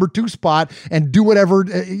in the number 2 spot and do whatever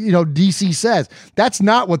DC says. That's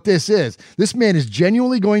not what this is. This man is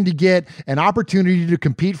genuinely going to get an opportunity to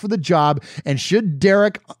compete for the job. And should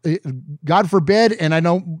Derek, God forbid, and I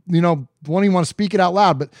don't, don't even want to speak it out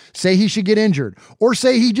loud, but say he should get injured or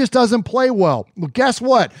say he just doesn't play well. Well, guess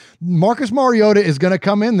what? Marcus Mariota is going to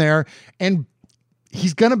come in there and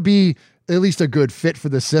he's going to be at least a good fit for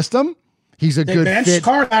the system. He's a good fit. They benched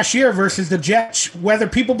Carr last year versus the Jets. Whether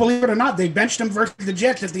people believe it or not, they benched him versus the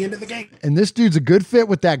Jets at the end of the game. And this dude's a good fit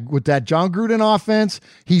with that John Gruden offense.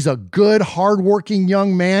 He's a good, hardworking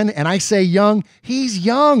young man. And I say young, he's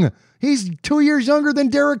young. He's 2 years younger than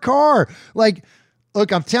Derek Carr. Like,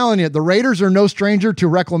 look, I'm telling you, the Raiders are no stranger to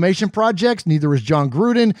reclamation projects. Neither is John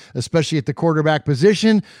Gruden, especially at the quarterback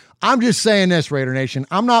position. I'm just saying this, Raider Nation.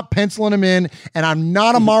 I'm not penciling him in, and I'm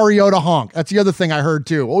not a Mariota honk. That's the other thing I heard,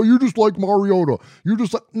 too. Oh, you just like Mariota.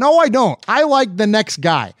 No, I don't. I like the next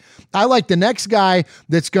guy. I like the next guy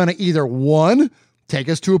that's going to either, one, take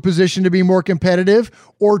us to a position to be more competitive,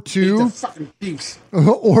 or two,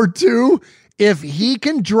 if he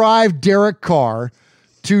can drive Derek Carr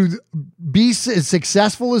to be as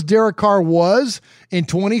successful as Derek Carr was in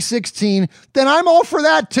 2016, then I'm all for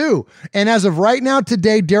that too. And as of right now,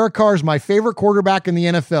 today, Derek Carr is my favorite quarterback in the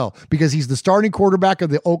NFL because he's the starting quarterback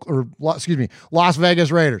of the Las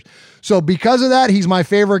Vegas Raiders. So because of that, he's my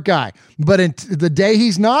favorite guy. But the day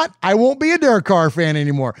he's not, I won't be a Derek Carr fan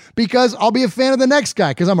anymore because I'll be a fan of the next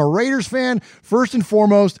guy because I'm a Raiders fan first and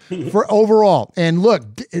foremost for overall. And look,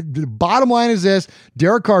 the bottom line is this: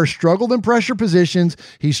 Derek Carr struggled in pressure positions.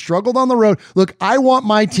 He struggled on the road. Look, I want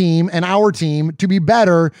my team and our team to be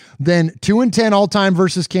better than 2-10 all-time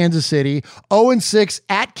versus Kansas City, 0-6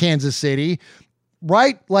 at Kansas City,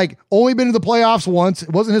 right? Like, only been to the playoffs once.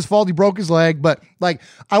 It wasn't his fault. He broke his leg, but like,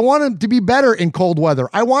 I want him to be better in cold weather.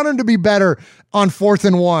 I want him to be better on 4th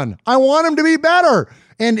and 1. I want him to be better.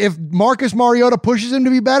 And if Marcus Mariota pushes him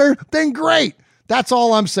to be better, then great. That's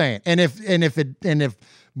all I'm saying. And if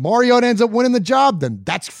Mariota ends up winning the job, then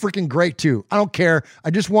that's freaking great too. I don't care.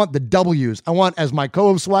 I just want the W's. I want, as my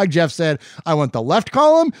co-host Swag Jeff said, I want the left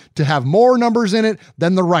column to have more numbers in it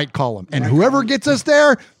than the right column. And whoever gets us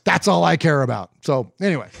there, that's all I care about. So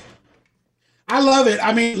anyway. I love it.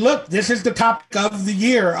 I mean, look, this is the topic of the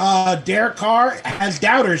year. Derek Carr has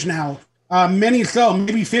doubters now. Many so,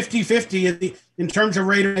 maybe 50-50 in terms of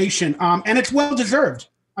Raider Nation. And it's well-deserved.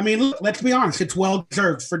 I mean, look, let's be honest. It's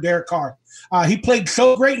well-deserved for Derek Carr. He played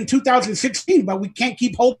so great in 2016, but we can't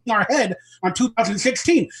keep holding our head on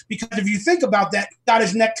 2016 because if you think about that, he got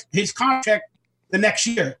his contract the next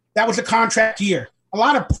year. That was a contract year. A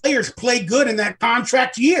lot of players play good in that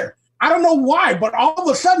contract year. I don't know why, but all of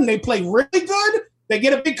a sudden they play really good. They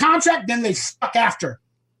get a big contract, then they suck after,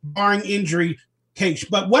 barring injury case.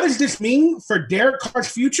 But what does this mean for Derek Carr's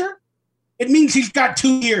future? It means he's got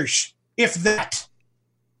 2 years, if that.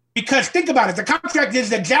 Because think about it, the contract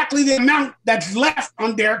is exactly the amount that's left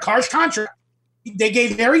on Derek Carr's contract. They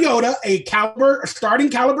gave Mariota a starting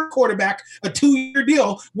caliber quarterback, a 2-year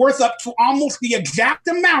deal worth up to almost the exact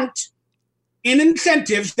amount in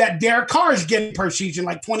incentives that Derek Carr is getting per season,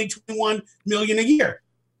 like $21 million a year.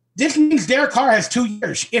 This means Derek Carr has 2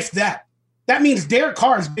 years, if that. That means Derek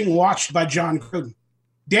Carr is being watched by John Gruden.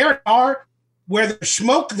 Derek Carr, where there's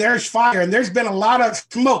smoke, there's fire. And there's been a lot of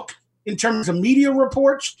smoke in terms of media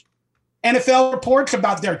reports, NFL reports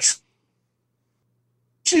about their this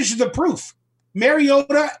is the proof.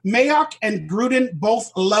 Mariota, Mayock, and Gruden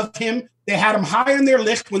both loved him. They had him high on their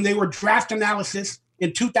list when they were draft analysis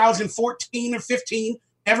in 2014 or 15.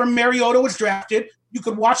 Ever Mariota was drafted. You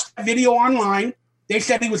could watch that video online. They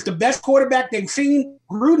said he was the best quarterback they've seen.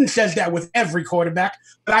 Gruden says that with every quarterback,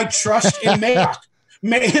 but I trust in Mayock.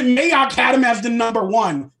 Mayock had him as the number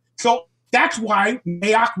one. So that's why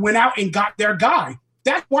Mayock went out and got their guy.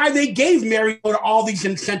 That's why they gave Mariota all these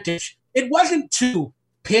incentives. It wasn't to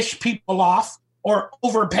piss people off or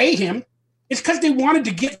overpay him. It's because they wanted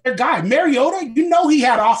to get their guy. Mariota, he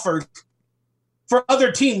had offers for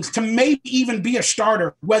other teams to maybe even be a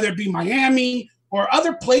starter, whether it be Miami or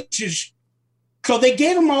other places. So they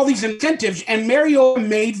gave him all these incentives, and Mariota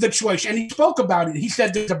made the choice. And he spoke about it. He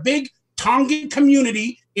said there's a big Tongan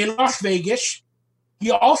community in Las Vegas. He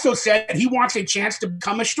also said that he wants a chance to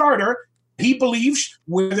become a starter. He believes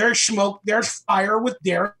where there's smoke, there's fire with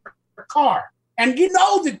Derek Carr. And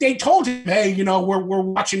that they told him, hey, we're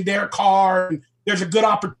watching Derek Carr, and there's a good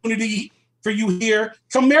opportunity for you here.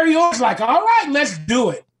 So Mariota's like, all right, let's do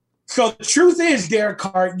it. So the truth is, Derek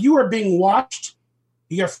Carr, you are being watched.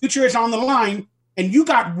 Your future is on the line, and you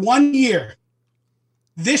got 1 year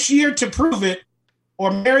this year to prove it, or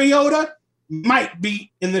Mariota might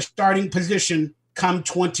be in the starting position come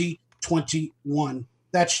 2021.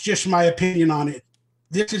 That's just my opinion on it.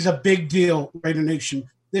 This is a big deal, Raider Nation.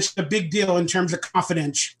 This is a big deal in terms of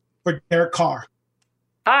confidence for Derek Carr.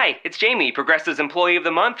 Hi, it's Jamie, Progressive's Employee of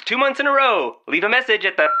the Month, 2 months in a row. Leave a message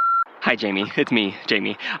at the... Hi, Jamie. It's me,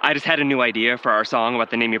 Jamie. I just had a new idea for our song about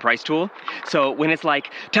the Name Your Price tool. So when it's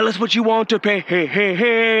like, tell us what you want to pay, hey, hey,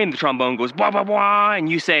 hey, and the trombone goes, blah, blah, blah, and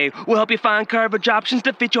you say, we'll help you find coverage options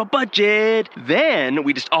to fit your budget. Then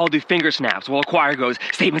we just all do finger snaps while a choir goes,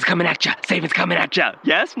 savings coming at ya, savings coming at ya.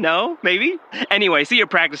 Yes? No? Maybe? Anyway, see you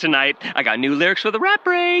practice tonight. I got new lyrics for the rap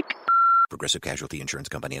break. Progressive Casualty Insurance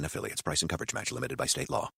Company and Affiliates. Price and coverage match limited by state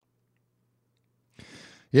law.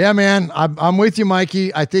 Yeah, man, I'm with you,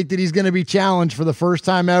 Mikey. I think that he's going to be challenged for the first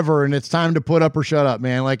time ever, and it's time to put up or shut up,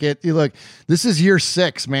 man. Look, this is year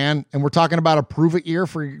 6, man, and we're talking about a prove-it year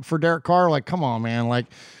for Derek Carr. Like, come on, man. Like,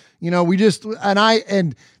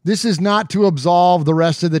 and this is not to absolve the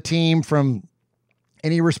rest of the team from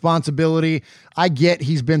any responsibility. I get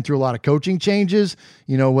he's been through a lot of coaching changes,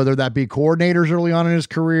 whether that be coordinators early on in his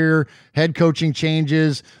career, head coaching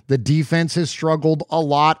changes. The defense has struggled a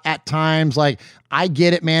lot at times. Like, I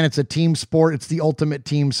get it, man. It's a team sport. It's the ultimate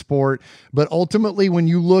team sport. But ultimately, when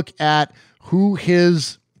you look at who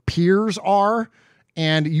his peers are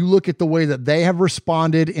and you look at the way that they have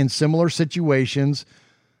responded in similar situations,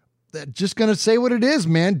 just going to say what it is,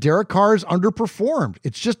 man. Derek Carr is underperformed.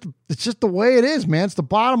 It's just the way it is, man. It's the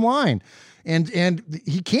bottom line. And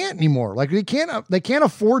he can't anymore. Like, they can't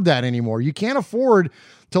afford that anymore. You can't afford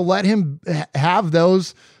to let him have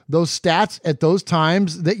those stats at those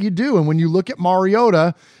times that you do. And when you look at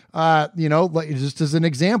Mariota, like just as an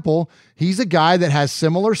example, he's a guy that has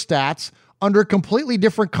similar stats under completely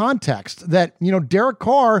different context that, Derek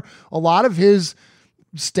Carr, a lot of his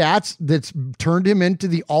stats that's turned him into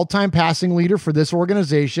the all-time passing leader for this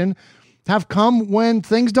organization have come when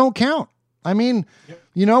things don't count. I mean,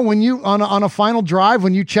 when you on a final drive,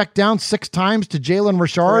 when you check down 6 times to Jalen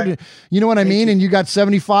Richard, right. You know what I mean? And you got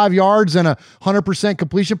 75 yards and 100%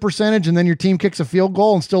 completion percentage, and then your team kicks a field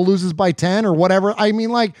goal and still loses by 10 or whatever. I mean,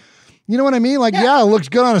 like, you know what I mean? Like, yeah, it looks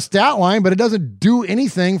good on a stat line, but it doesn't do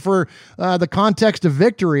anything for the context of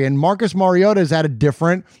victory. And Marcus Mariota has had a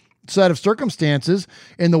different set of circumstances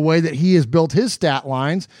in the way that he has built his stat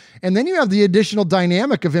lines. And then you have the additional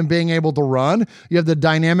dynamic of him being able to run. You have the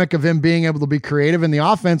dynamic of him being able to be creative in the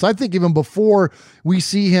offense. I think even before we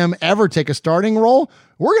see him ever take a starting role,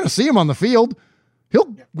 we're going to see him on the field.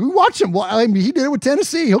 We watch him. Well, I mean, he did it with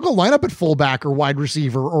Tennessee. He'll go line up at fullback or wide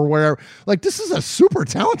receiver or wherever. Like, this is a super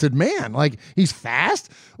talented man. Like, he's fast.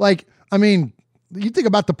 Like, I mean, you think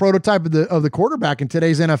about the prototype of the quarterback in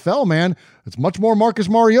today's NFL, man. It's much more Marcus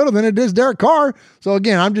Mariota than it is Derek Carr. So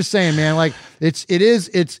again, I'm just saying, man, like it's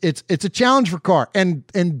a challenge for Carr. And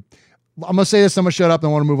I'm gonna say this, I'm gonna shut up and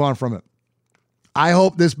I want to move on from it. I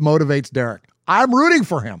hope this motivates Derek. I'm rooting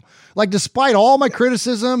for him. Like, despite all my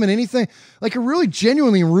criticism and anything, like, I'm really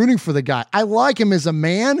genuinely rooting for the guy. I like him as a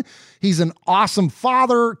man. He's an awesome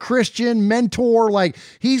father, Christian, mentor. Like,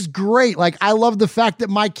 he's great. Like, I love the fact that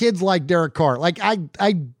my kids like Derek Carr. Like,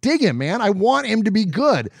 I dig him, man. I want him to be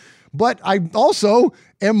good. But I also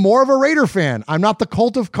am more of a Raider fan. I'm not the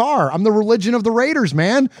cult of Carr. I'm the religion of the Raiders,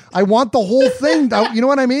 man. I want the whole thing. You know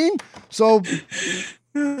what I mean? So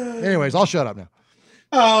anyways, I'll shut up now.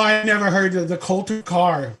 Oh, I never heard of the cult of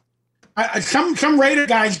Carr. Some Raider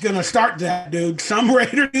guy's gonna start that, dude. Some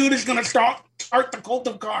Raider dude is gonna start the cult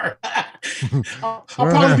of Carr. I'll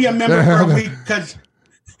probably be a member for a week because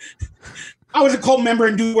I was a cult member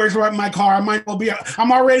and dude, where's my car? I might well be.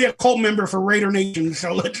 I'm already a cult member for Raider Nation,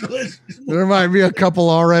 so let's. There might be a couple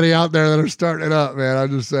already out there that are starting it up, man. I'm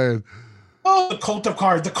just saying. Oh, the cult of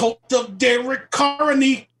Carr, the cult of Derek Carr, and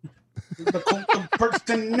the cult of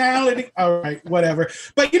personality. All right, whatever.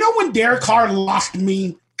 But you know when Derek Carr lost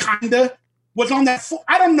me, kinda was on that.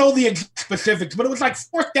 I don't know the exact specifics, but it was like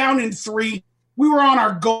 4th down and 3. We were on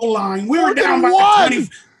our goal line. We were down by like 20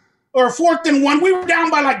 or 4th and 1. We were down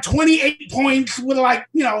by like 28 points with like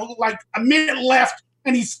a minute left,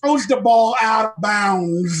 and he throws the ball out of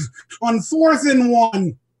bounds on 4th and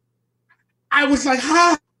 1. I was like,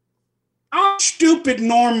 I'm stupid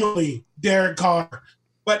normally, Derek Carr,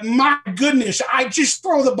 but my goodness, I just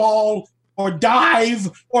throw the ball or dive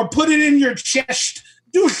or put it in your chest.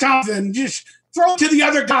 Do something. Just throw it to the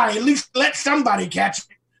other guy. At least let somebody catch it.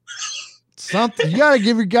 Something. You got to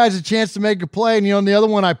give your guys a chance to make a play. And, the other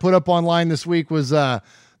one I put up online this week was the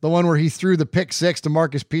one where he threw the pick 6 to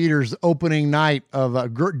Marcus Peters opening night of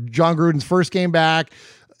John Gruden's first game back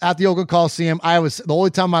at the Oakland Coliseum. I was the only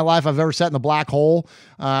time in my life I've ever sat in the black hole.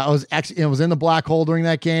 I was in the black hole during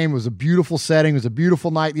that game. It was a beautiful setting. It was a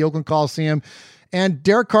beautiful night at the Oakland Coliseum. And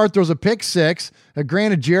Derek Carr throws a pick 6.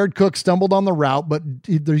 Granted, Jared Cook stumbled on the route, but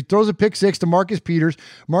he throws a pick 6 to Marcus Peters.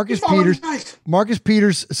 Marcus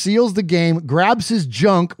Peters seals the game, grabs his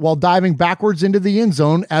junk while diving backwards into the end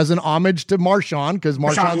zone as an homage to Marshawn, because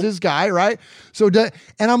Marshawn's his guy, right?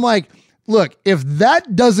 And I'm like, look, if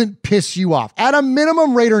that doesn't piss you off, at a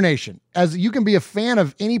minimum, Raider Nation, as you can be a fan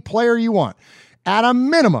of any player you want, at a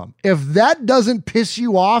minimum, if that doesn't piss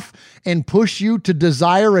you off and push you to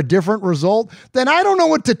desire a different result, then I don't know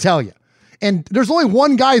what to tell you. And there's only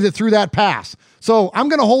one guy that threw that pass, so I'm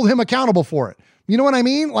going to hold him accountable for it. You know what I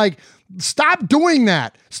mean? Like, stop doing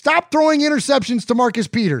that. Stop throwing interceptions to Marcus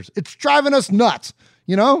Peters. It's driving us nuts,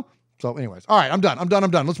 So anyways, all right, I'm done.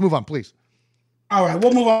 Let's move on, please. All right,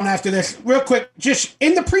 we'll move on after this. Real quick, just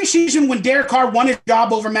in the preseason when Derek Carr won his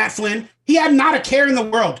job over Matt Flynn, he had not a care in the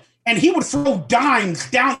world. And he would throw dimes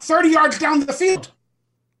down 30 yards down the field.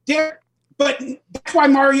 But that's why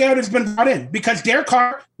Mariota's been brought in, because Derek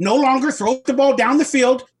Carr no longer throws the ball down the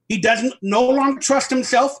field. He doesn't no longer trust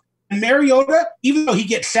himself. And Mariota, even though he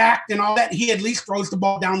gets sacked and all that, he at least throws the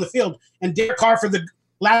ball down the field. And Derek Carr, for the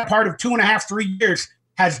latter part of 2.5, 3 years,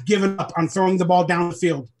 has given up on throwing the ball down the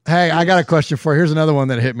field. Hey, I got a question for you. Here's another one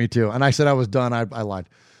that hit me too. And I said I was done. I lied.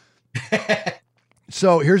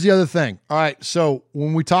 So here's the other thing. All right. So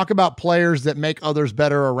when we talk about players that make others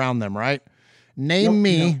better around them, right? Name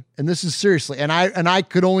me, and this is seriously, and I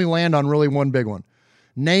could only land on really one big one.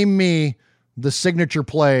 Name me the signature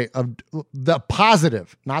play of the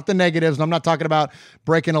positive, not the negatives. And I'm not talking about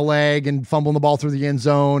breaking a leg and fumbling the ball through the end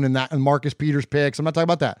zone and Marcus Peters picks. I'm not talking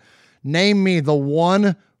about that. Name me the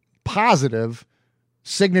one positive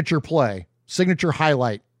signature play, signature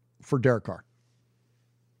highlight for Derek Carr.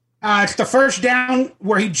 It's the first down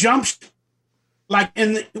where he jumps, like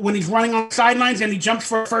when he's running on the sidelines and he jumps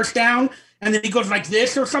for a first down, and then he goes like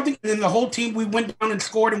this or something, and then the whole team, we went down and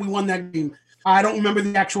scored, and we won that game. I don't remember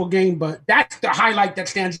the actual game, but that's the highlight that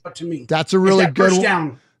stands out to me. That's a really good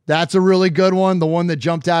one. That's a really good one. The one that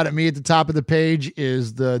jumped out at me at the top of the page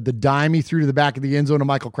is the dime he threw to the back of the end zone to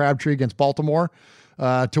Michael Crabtree against Baltimore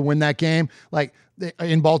to win that game. Like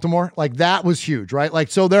in Baltimore, like that was huge, right?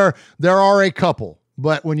 Like, so there are a couple.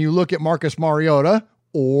 But when you look at Marcus Mariota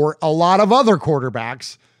or a lot of other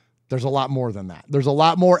quarterbacks, There's a lot more than that. There's a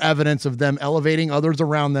lot more evidence of them elevating others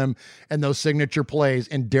around them and those signature plays.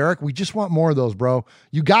 And Derek, we just want more of those, bro.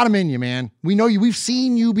 You got them in you, man. We know you. We've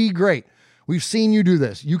seen you be great. We've seen you do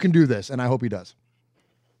this. You can do this, and I hope he does.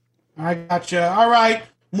 I gotcha. All right.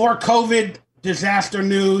 More COVID disaster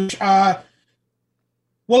news. Well,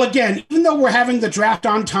 again, even though we're having the draft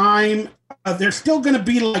on time, there's still going to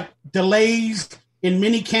be like delays in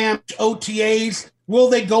mini camps, OTAs. Will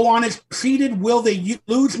they go on as seeded? Will they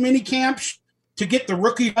lose mini camps to get the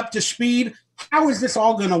rookie up to speed? How is this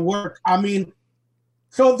all going to work? I mean,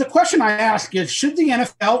 so the question I ask is, should the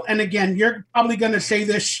NFL, and again, you're probably going to say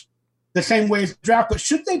this the same way as the draft, but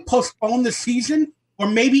should they postpone the season or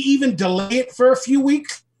maybe even delay it for a few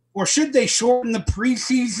weeks? Or should they shorten the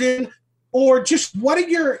preseason? Or just what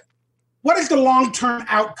is the long-term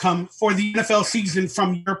outcome for the NFL season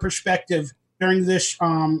from your perspective during this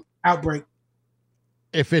outbreak?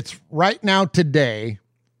 If it's right now today,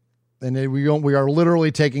 then we are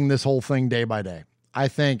literally taking this whole thing day by day. I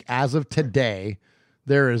think as of today,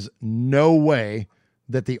 there is no way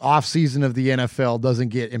that the offseason of the NFL doesn't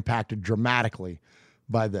get impacted dramatically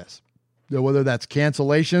by this. Whether that's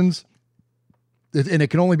cancellations, and it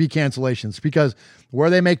can only be cancellations because where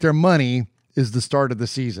they make their money is the start of the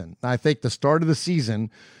season. I think the start of the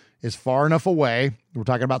season is far enough away. We're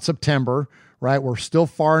talking about September, right? We're still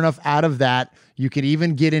far enough out of that. You could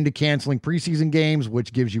even get into canceling preseason games,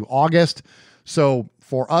 which gives you August. So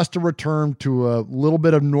for us to return to a little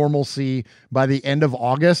bit of normalcy by the end of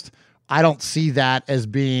August, I don't see that as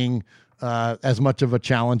being as much of a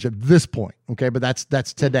challenge at this point. Okay. But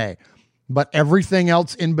that's today. But everything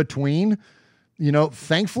else in between,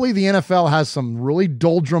 thankfully the NFL has some really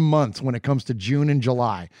doldrum months when it comes to June and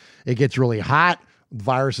July. It gets really hot.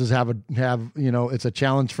 Viruses have it's a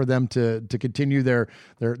challenge for them to continue their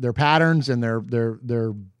patterns and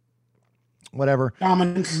their whatever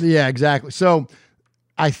dominance. Yeah, exactly. So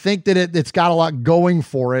I think that it's got a lot going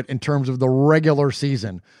for it in terms of the regular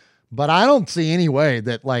season. But I don't see any way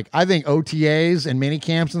that, I think OTAs and mini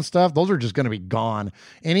camps and stuff, those are just going to be gone.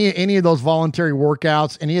 Any of those voluntary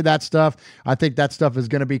workouts, any of that stuff, I think that stuff is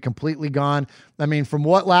going to be completely gone. I mean, from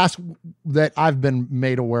what that I've been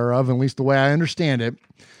made aware of, at least the way I understand it,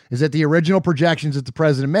 is that the original projections that the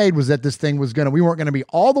president made was that this thing we weren't going to be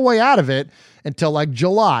all the way out of it until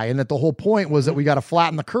July. And that the whole point was that we got to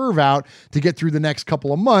flatten the curve out to get through the next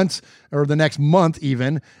couple of months or the next month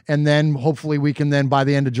even. And then hopefully we can then by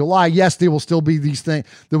the end of July, yes, there will still be these things.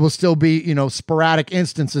 There will still be, sporadic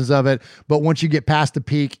instances of it. But once you get past the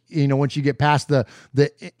peak, once you get past the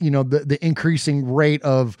increasing rate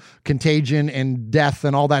of contagion and death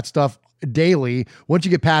and all that stuff daily, once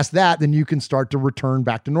you get past that, then you can start to return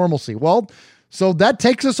back to normalcy. Well, so that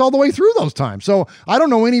takes us all the way through those times. So I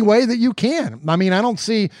don't know any way that you can. I mean, I don't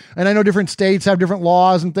see, and I know different states have different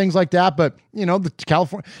laws and things like that, but the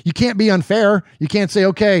California, you can't be unfair. You can't say,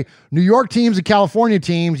 okay, New York teams and California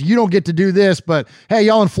teams, you don't get to do this, but hey,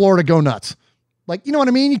 y'all in Florida, go nuts. You know what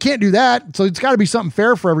I mean? You can't do that. So it's got to be something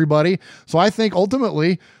fair for everybody. So I think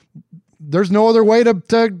ultimately there's no other way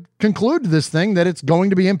to conclude this thing that it's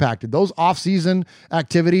going to be impacted. Those off-season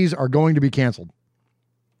activities are going to be canceled.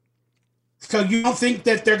 So you don't think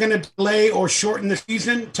that they're going to delay or shorten the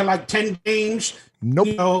season to 10 games? Nope.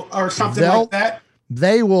 Or something like that?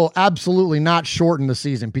 They will absolutely not shorten the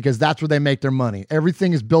season because that's where they make their money.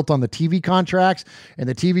 Everything is built on the TV contracts, and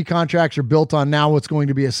the TV contracts are built on now what's going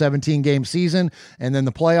to be a 17-game season and then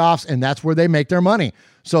the playoffs, and that's where they make their money.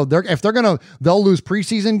 So they'll lose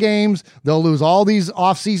preseason games. They'll lose all these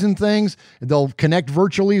off-season things. They'll connect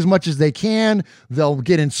virtually as much as they can. They'll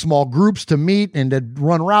get in small groups to meet and to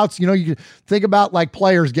run routes. You can think about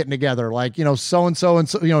players getting together, so-and-so and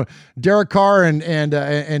so, Derek Carr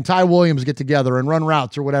and Ty Williams get together and run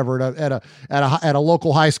routes or whatever at a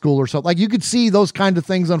local high school or something. You could see those kind of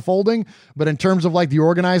things unfolding, but in terms of the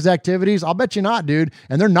organized activities, I'll bet you not, dude.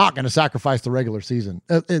 And they're not going to sacrifice the regular season.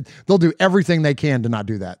 They'll do everything they can to not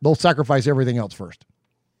do that. They'll sacrifice everything else first.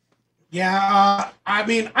 Yeah, I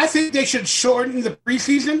think they should shorten the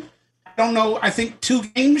preseason. I don't know. I think 2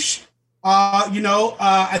 games.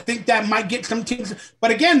 I think that might get some teams.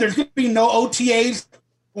 But again, there's going to be no OTAs,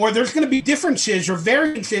 or there's going to be differences or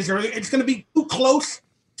variances, or it's going to be too close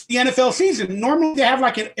to the NFL season. Normally, they have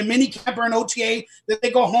a mini camp or an OTA that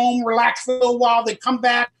they go home, relax for a little while, they come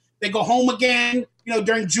back, they go home again.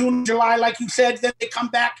 During June, July, like you said, then they come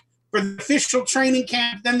back for the official training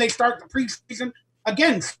camp, then they start the preseason.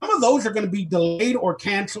 Again, some of those are going to be delayed or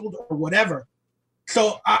canceled or whatever.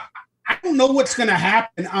 So I don't know what's going to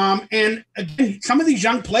happen. And again, some of these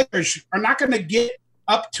young players are not going to get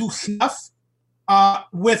up to snuff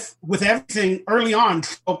with everything early on.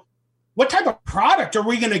 So what type of product are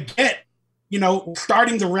we going to get,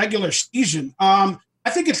 starting the regular season? I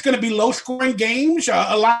think it's going to be low-scoring games.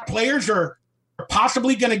 A lot of players are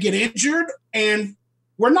possibly going to get injured, and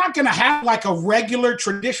we're not going to have like a regular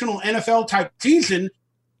traditional NFL-type season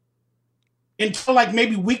until like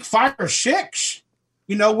maybe week 5 or 6,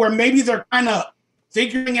 where maybe they're kind of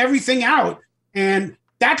figuring everything out. And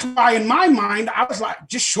that's why, in my mind, I was like,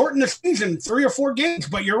 just shorten the season, 3 or 4 games.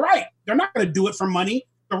 But you're right. They're not going to do it for money.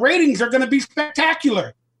 The ratings are going to be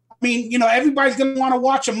spectacular. I mean, everybody's going to want to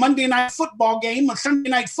watch a Monday night football game, a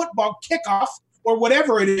Sunday night football kickoff, or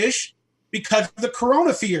whatever it is, because of the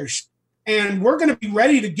corona fears. And we're going to be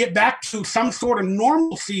ready to get back to some sort of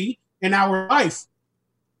normalcy in our life.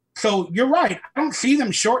 So you're right. I don't see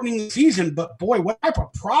them shortening the season, but boy, what type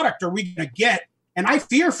of product are we going to get? And I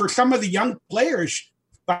fear for some of the young players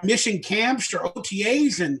by missing camps or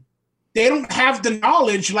OTAs, and they don't have the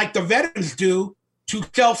knowledge like the veterans do to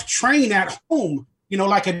self-train at home,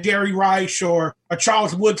 like a Jerry Rice or a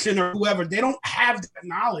Charles Woodson or whoever. They don't have that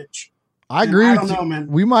knowledge. I agree. I don't know, man.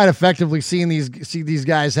 We might effectively see these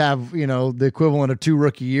guys have, the equivalent of 2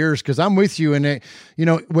 rookie years. Cause I'm with you. And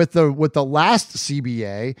with the last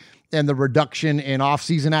CBA and the reduction in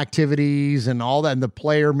off-season activities and all that, and the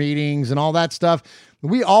player meetings and all that stuff,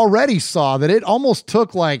 we already saw that it almost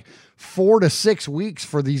took like 4 to 6 weeks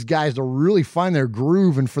for these guys to really find their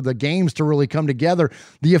groove and for the games to really come together.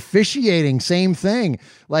 The officiating, same thing.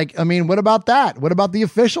 Like, I mean, what about that? What about the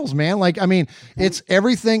officials, man? Like, I mean, it's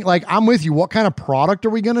everything. Like, I'm with you. What kind of product are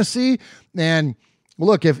we going to see? And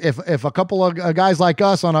look, if a couple of guys like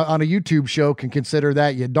us on a YouTube show can consider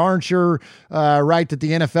that, you darn sure right that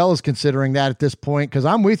the NFL is considering that at this point. Because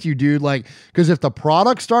I'm with you, dude. Like, because if the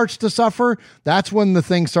product starts to suffer, that's when the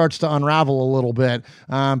thing starts to unravel a little bit.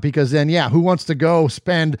 Because then, who wants to go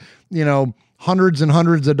spend hundreds and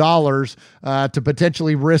hundreds of dollars to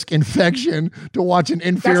potentially risk infection to watch an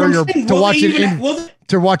inferior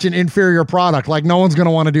to watch an inferior product? Like, no one's going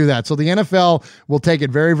to want to do that. So the NFL will take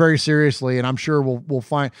it very, very seriously. And I'm sure we'll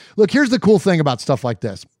find, look, here's the cool thing about stuff like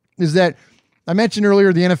this is that I mentioned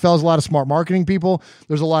earlier, the NFL has a lot of smart marketing people.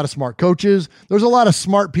 There's a lot of smart coaches. There's a lot of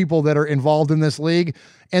smart people that are involved in this league.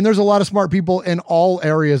 And there's a lot of smart people in all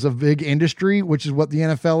areas of big industry, which is what the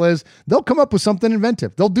NFL is. They'll come up with something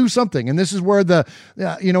inventive. They'll do something. And this is where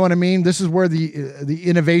you know what I mean? This is where the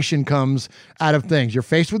innovation comes out of things. You're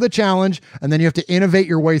faced with a challenge, and then you have to innovate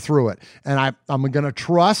your way through it. And I'm going to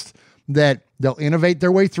trust that they'll innovate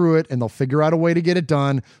their way through it, and they'll figure out a way to get it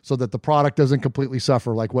done so that the product doesn't completely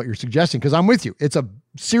suffer like what you're suggesting. Because I'm with you. It's a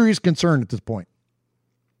serious concern at this point.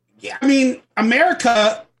 Yeah, I mean,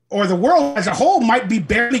 America or the world as a whole might be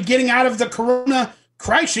barely getting out of the corona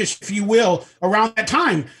crisis, if you will, around that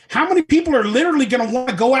time. How many people are literally going to want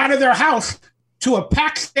to go out of their house to a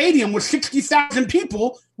packed stadium with 60,000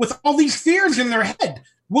 people with all these fears in their head?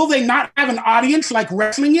 Will they not have an audience like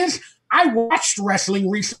wrestling is? I watched wrestling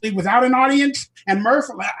recently without an audience, and Murph,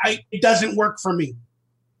 it doesn't work for me.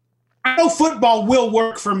 I know football will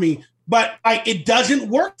work for me, but it doesn't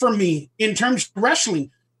work for me in terms of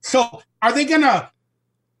wrestling. So are they going to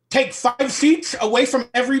take 5 seats away from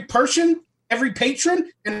every person, every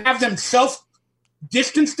patron, and have them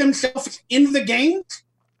distance themselves in the games?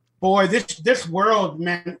 Boy, this world,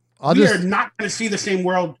 man, we are not going to see the same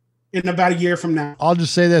world in about a year from now. I'll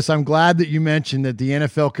just say this. I'm glad that you mentioned that the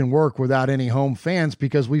NFL can work without any home fans,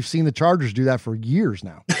 because we've seen the Chargers do that for years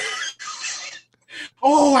now.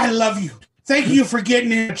 Oh, I love you. Thank you for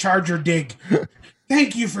getting in a Charger dig.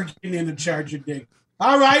 Thank you for getting in a Charger dig.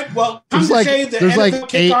 All right. Well, I'm going to say the NFL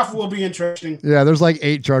kickoff will be interesting. Yeah, there's like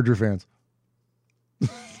 8 Charger fans.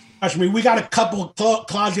 Trust me, we got a couple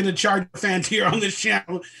closeted Charger fans here on this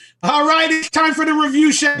channel. All right, it's time for the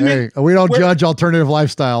review segment. Hey, we don't judge alternative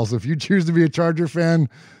lifestyles. If you choose to be a Charger fan,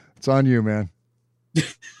 it's on you, man.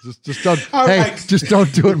 Just don't. Just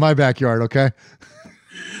don't do it in my backyard, okay?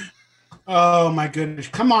 Oh my goodness!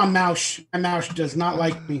 Come on, Mouse. My Mouse does not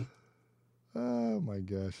like me. Oh my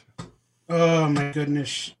gosh. Oh my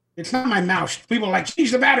goodness! It's not my mouse. People are like,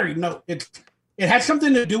 change the battery. No, it has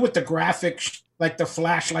something to do with the graphics, like the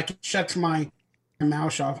flash, like it shuts my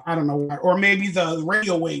mouse off. I don't know why. Or maybe the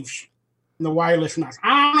radio waves and the wireless mouse.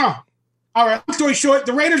 I don't know. All right, long story short,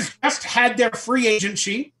 the Raiders just had their free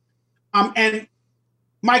agency. And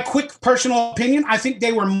my quick personal opinion, I think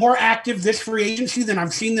they were more active this free agency than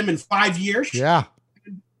I've seen them in 5 years. Yeah.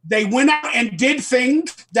 They went out and did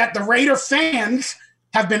things that the Raider fans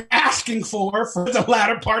have been asking for the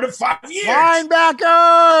latter part of 5 years.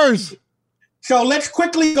 Linebackers! So let's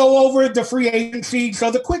quickly go over the free agency.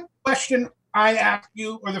 So the quick question I ask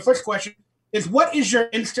you, or the first question, is what is your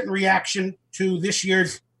instant reaction to this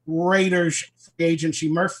year's Raiders free agency,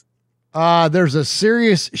 Murph? There's a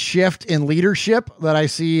serious shift in leadership that I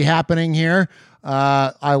see happening here.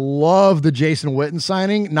 I love the Jason Witten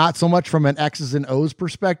signing, not so much from an X's and O's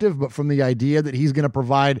perspective, but from the idea that he's going to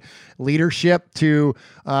provide leadership to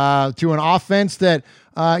an offense that,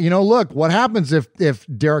 look, what happens if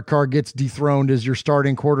Derek Carr gets dethroned as your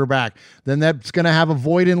starting quarterback? Then that's going to have a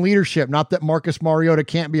void in leadership. Not that Marcus Mariota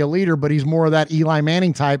can't be a leader, but he's more of that Eli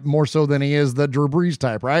Manning type, more so than he is the Drew Brees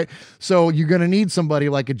type, right? So you're going to need somebody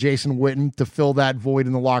like a Jason Witten to fill that void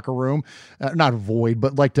in the locker room. Not void,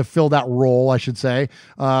 but like to fill that role, I should say,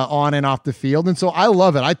 on and off the field. And so I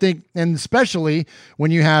love it. I think, and especially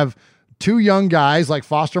when you have two young guys like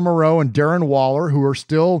Foster Moreau and Darren Waller, who are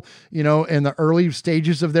still, in the early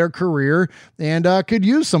stages of their career and could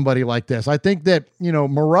use somebody like this. I think that,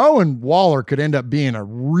 Moreau and Waller could end up being a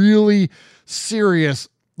really serious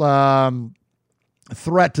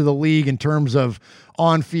threat to the league in terms of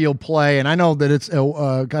on-field play. And I know that it's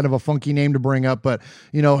kind of a funky name to bring up, but,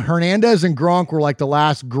 Hernandez and Gronk were like the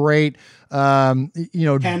last great,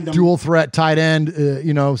 dual threat tight end,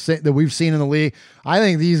 that we've seen in the league. I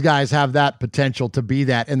think these guys have that potential to be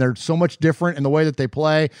that. And they're so much different in the way that they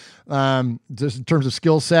play, just in terms of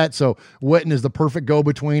skill set. So Witten is the perfect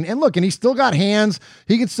go-between. And look, and he's still got hands.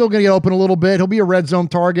 He can still get open a little bit. He'll be a red zone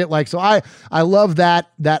target. So I love that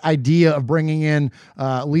idea of bringing in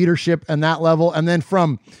leadership and that level. And then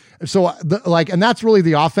and that's really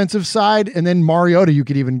the offensive side. And then Mariota, you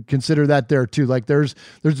could even consider that there too.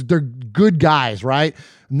 They're good guys, right?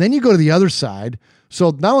 And then you go to the other side.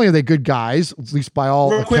 So not only are they good guys, at least by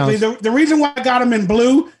all accounts. Real quickly, the reason why I got them in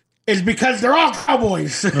blue is because they're all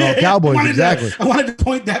Cowboys. They're all Cowboys, exactly. I wanted to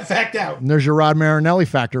point that fact out. And there's your Rod Marinelli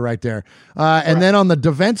factor right there. And then on the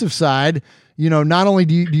defensive side, not only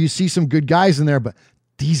do you see some good guys in there, but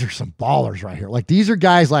these are some ballers right here. These are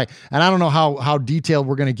guys and I don't know how detailed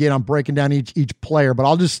we're going to get on breaking down each player, but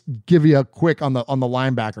I'll just give you a quick on the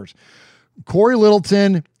linebackers. Corey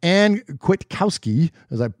Littleton and Kwiatkowski,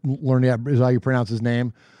 as I learned is how you pronounce his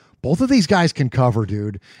name. Both of these guys can cover,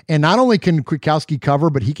 dude. And not only can Kwiatkowski cover,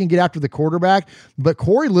 but he can get after the quarterback. But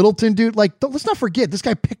Corey Littleton, dude, let's not forget, this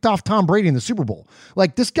guy picked off Tom Brady in the Super Bowl.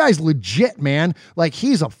 This guy's legit, man.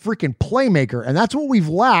 He's a freaking playmaker. And that's what we've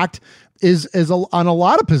lacked is on a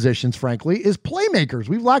lot of positions, frankly, is playmakers.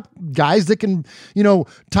 We've lacked guys that can,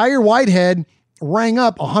 Tyre Whitehead rang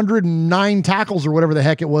up 109 tackles or whatever the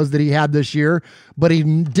heck it was that he had this year, but he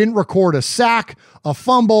didn't record a sack, a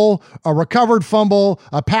fumble, a recovered fumble,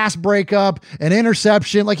 a pass breakup, an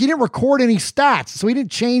interception. He didn't record any stats, so he didn't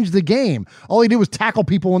change the game. All he did was tackle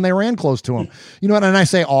people when they ran close to him. And I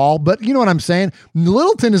say all, but you know what I'm saying?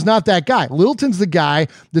 Littleton is not that guy. Littleton's the guy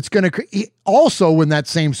that's going to also win that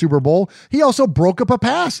same Super Bowl. He also broke up a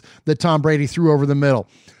pass that Tom Brady threw over the middle.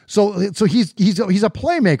 So he's a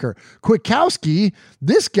playmaker. Kwiatkowski,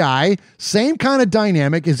 this guy, same kind of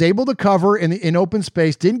dynamic, is able to cover in open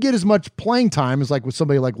space. Didn't get as much playing time as with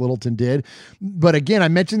somebody like Littleton did. But again, I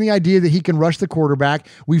mentioned the idea that he can rush the quarterback.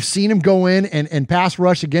 We've seen him go in and pass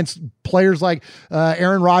rush against players like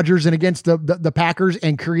Aaron Rodgers and against the Packers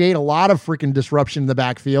and create a lot of freaking disruption in the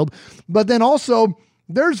backfield. But then also,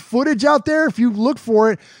 there's footage out there. If you look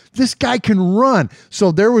for it, this guy can run.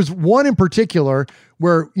 So there was one in particular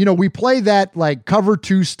where, we play that cover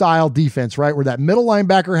 2 style defense, right? Where that middle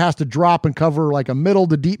linebacker has to drop and cover a middle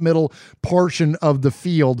to deep middle portion of the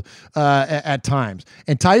field at times.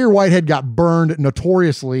 And Tyre Whitehead got burned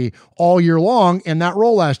notoriously all year long in that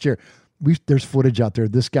role last year. There's footage out there.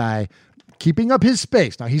 This guy keeping up his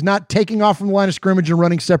space. Now, he's not taking off from the line of scrimmage and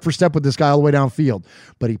running step for step with this guy all the way downfield,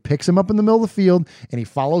 but he picks him up in the middle of the field and he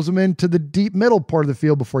follows him into the deep middle part of the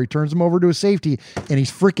field before he turns him over to a safety, and he's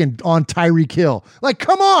freaking on Tyreek Hill.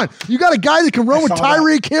 Come on. You got a guy that can run with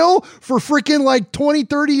Tyreek Hill for freaking 20,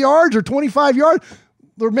 30 yards or 25 yards?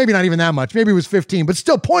 Or maybe not even that much. Maybe it was 15. But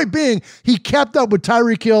still, point being, he kept up with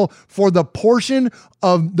Tyreek Hill for the portion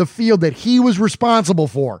of the field that he was responsible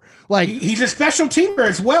for. He's a special teamer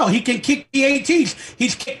as well. He can kick PATs.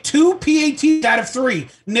 He's kicked 2 PATs out of 3.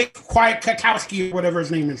 Nick Kwiatkowski or whatever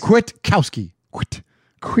his name is. Kwiatkowski.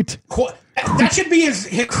 That should be his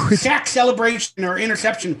sack celebration or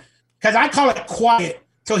interception, because I call it quiet.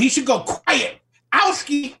 So he should go quiet.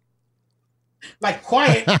 Owski.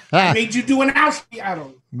 Quiet. I made you do an Owski. I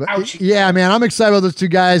don't. But, Ouchie. yeah, man, I'm excited about those two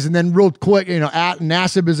guys. And then real quick,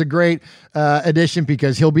 Nassib is a great addition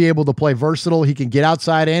because he'll be able to play versatile. He can get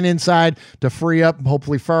outside and inside to free up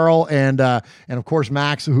hopefully Farrell and of course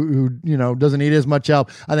Max, who doesn't need as much help.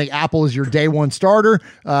 I think Apple is your day one starter,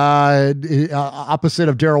 opposite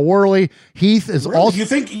of Daryl Worley. Heath is Really? also. You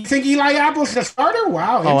think Eli Apple's the starter?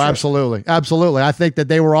 Wow. Oh, absolutely. I think that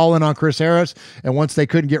they were all in on Chris Harris, and once they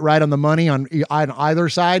couldn't get right on the money on either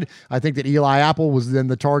side, I think that Eli Apple was then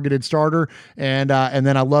the targeted starter, and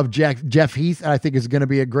then I love Jeff Heath. I think is going to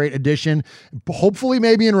be a great addition. Hopefully,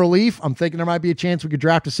 maybe in relief. I'm thinking there might be a chance we could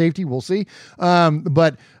draft a safety. We'll see.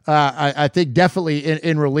 But I think definitely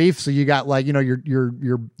in relief. So you got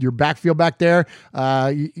your backfield back there,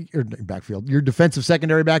 your defensive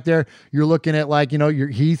secondary back there. You're looking at your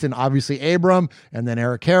Heath and obviously Abram, and then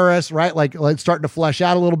Eric Harris, right? Let's starting to flesh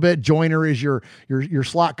out a little bit. Joyner is your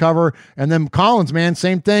slot cover, and then Collins, man,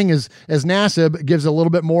 same thing as Nassib, gives a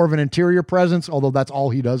little bit more of an interior presence, although that's all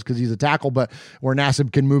he does because he's a tackle, but where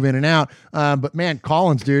Nassib can move in and out. But man,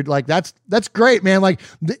 Collins, dude, that's great, man.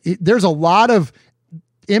 There's a lot of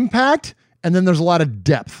impact, and then there's a lot of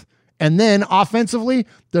depth. And then offensively,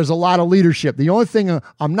 there's a lot of leadership. The only thing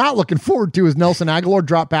I'm not looking forward to is Nelson Aguilar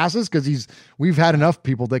drop passes because we've had enough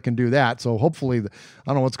people that can do that. So hopefully, I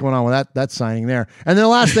don't know what's going on with that signing there. And then the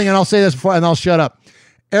last thing, and I'll say this before, and I'll shut up.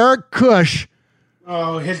 Eric Kush.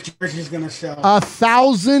 Oh, his jersey's going to sell.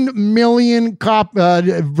 1,000 million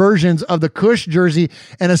versions of the Kush jersey.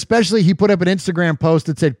 And especially he put up an Instagram post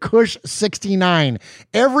that said Kush 69.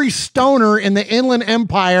 Every stoner in the Inland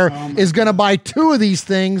Empire is going to buy 2 of these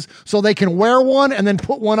things so they can wear one and then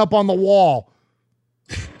put one up on the wall.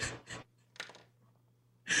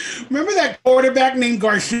 Remember that quarterback named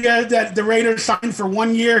Garcia that the Raiders signed for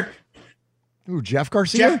 1 year? Ooh, Jeff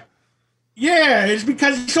Garcia? Yeah, it's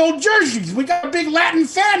because he sold jerseys. We got a big Latin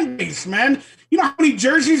fan base, man. You know how many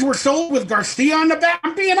jerseys were sold with Garcia on the back?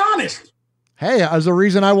 I'm being honest. Hey, there's a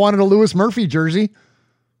reason I wanted a Lewis Murphy jersey.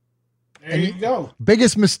 There you go.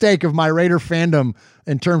 Biggest mistake of my Raider fandom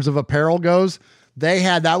in terms of apparel goes,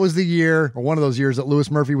 that was the year, or one of those years that Lewis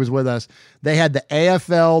Murphy was with us. They had the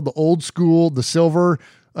AFL, the old school, the silver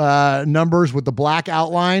numbers with the black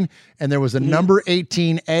outline, and there was a number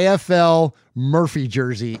 18 AFL Murphy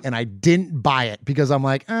jersey, and I didn't buy it because I'm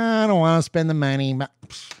like, I don't want to spend the money.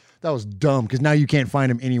 That was dumb because now you can't find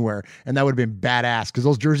them anywhere, and that would have been badass because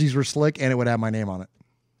those jerseys were slick and it would have my name on it.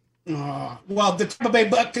 Well, the Tampa Bay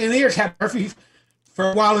Buccaneers had Murphy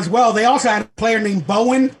for a while as well. They also had a player named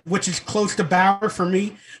Bowen, which is close to Bauer for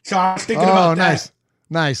me. So I was thinking about that.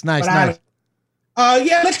 Nice.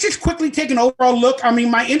 Yeah, let's just quickly take an overall look. I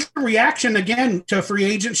mean, my instant reaction again to free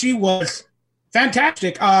agency was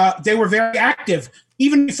fantastic. They were very active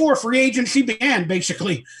even before free agency began,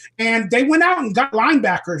 basically. And they went out and got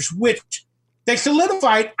linebackers, which they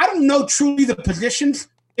solidified. I don't know truly the positions,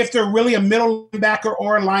 if they're really a middle linebacker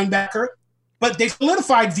or a linebacker, but they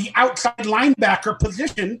solidified the outside linebacker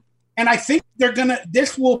position. And I think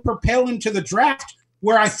this will propel into the draft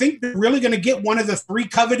where I think they're really going to get one of the 3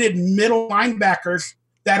 coveted middle linebackers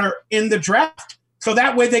that are in the draft. So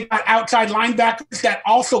that way they got outside linebackers that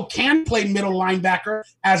also can play middle linebacker,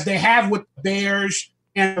 as they have with the Bears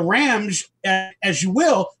and the Rams, as you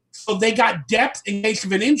will. So they got depth in case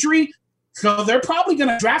of an injury. So they're probably going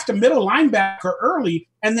to draft a middle linebacker early.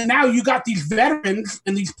 And then now you got these veterans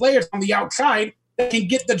and these players on the outside that can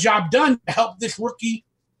get the job done to help this rookie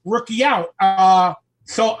out.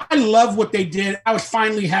 So I love what they did. I was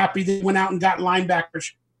finally happy they went out and got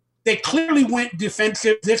linebackers. They clearly went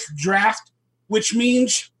defensive this draft, which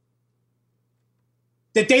means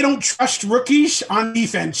that they don't trust rookies on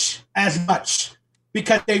defense as much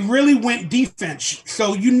because they really went defense.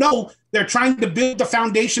 So they're trying to build the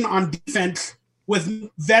foundation on defense with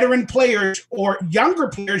veteran players or younger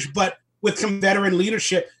players, but with some veteran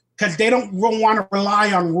leadership because they don't want to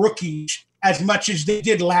rely on rookies as much as they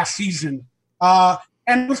did last season.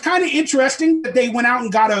 And it was kind of interesting that they went out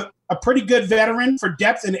and got a pretty good veteran for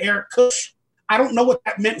depth in Eric Kush. I don't know what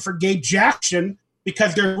that meant for Gabe Jackson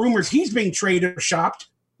because there are rumors he's being traded or shopped.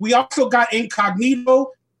 We also got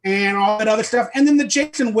Incognito and all that other stuff. And then the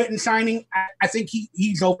Jason Witten signing, I think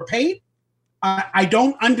he's overpaid. I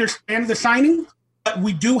don't understand the signing, but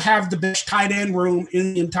we do have the best tight end room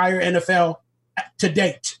in the entire NFL to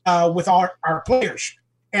date with our players.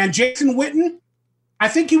 And Jason Witten, I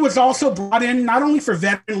think he was also brought in not only for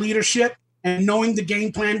veteran leadership and knowing the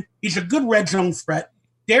game plan, he's a good red zone threat.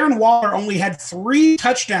 Darren Waller only had 3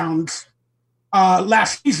 touchdowns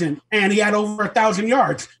last season, and he had over 1,000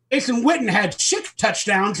 yards. Jason Witten had 6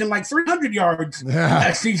 touchdowns and like 300 yards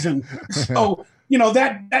last season. So,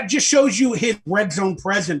 that just shows you his red zone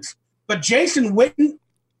presence. But Jason Witten,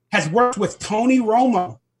 has worked with Tony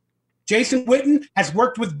Romo. Jason Witten has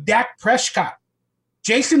worked with Dak Prescott.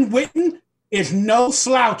 Jason Witten is no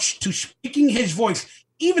slouch to speaking his voice.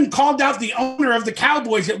 Even called out the owner of the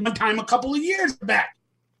Cowboys at one time a couple of years back.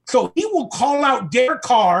 So he will call out Derek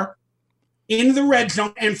Carr in the red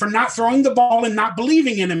zone and for not throwing the ball and not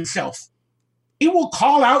believing in himself. He will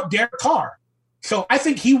call out Derek Carr. So I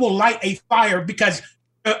think he will light a fire because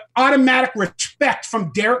automatic respect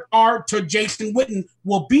from Derek Carr to Jason Witten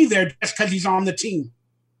will be there just because he's on the team.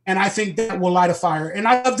 And I think that will light a fire. And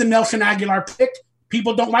I love the Nelson Aguilar pick.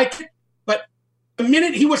 People don't like it. But the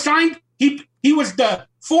minute he was signed, he was the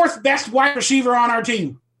fourth best wide receiver on our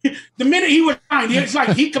team. The minute he was signed, it's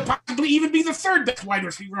like he could possibly even be the third best wide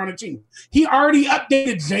receiver on the team. He already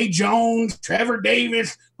updated Zay Jones, Trevor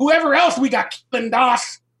Davis, whoever else we got, Keelan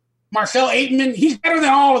Doss, Marcel Aitman. He's better than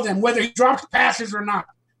all of them, whether he drops passes or not.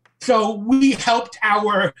 So we helped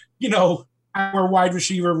our wide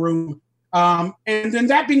receiver room. And then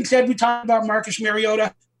that being said, we talked about Marcus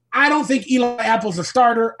Mariota. I don't think Eli Apple's a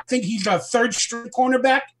starter. I think he's a third-string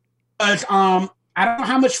cornerback. But I don't know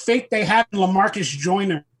how much faith they have in LaMarcus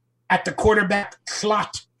Joyner at the quarterback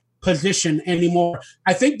slot position anymore.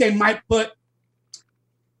 I think they might put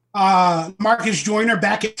Marcus Joyner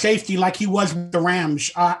back at safety like he was with the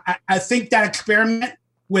Rams. I think that experiment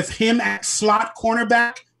with him at slot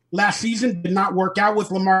cornerback last season did not work out with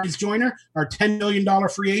LaMarcus Joyner, our $10 million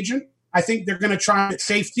free agent. I think they're going to try at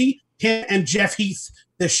safety, him and Jeff Heath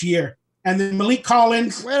this year. And then Malik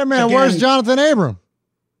Collins. Wait a minute, again, where's Jonathan Abram?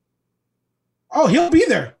 Oh, he'll be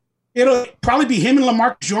there. It'll probably be him and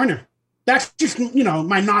LaMarcus Joyner. That's just,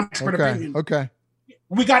 my non-expert opinion. Okay.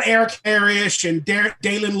 We got Eric Harris and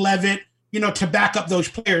Dalen Levitt, to back up those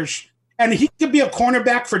players. And he could be a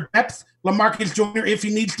cornerback for depth, LaMarcus Joyner, if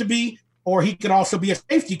he needs to be, or he could also be a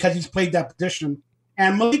safety because he's played that position.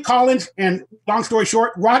 And Malik Collins, and long story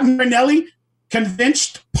short, Rod Marinelli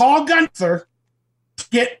convinced Paul Guenther to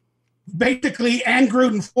get basically and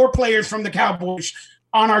Gruden, 4 players from the Cowboys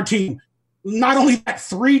on our team. Not only that,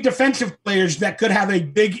 3 defensive players that could have a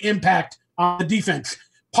big impact on the defense.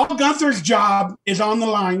 Paul Guenther's job is on the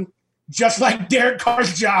line, just like Derek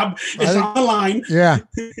Carr's job is on the line. Yeah.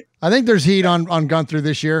 I think there's heat on Guenther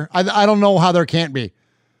this year. I don't know how there can't be.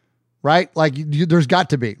 Right? Like there's got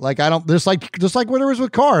to be. Like just like what there was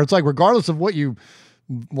with Carr. It's like regardless of what you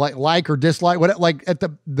like or dislike,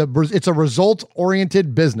 it's a result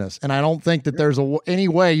oriented business, and I don't think that there's any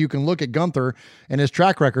way you can look at Guenther and his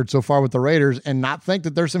track record so far with the Raiders and not think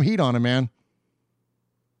that there's some heat on him, man.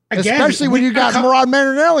 Again, especially when you got Rod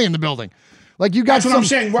Marinelli in the building. Like you got I'm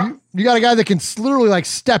saying. You got a guy that can literally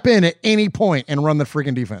step in at any point and run the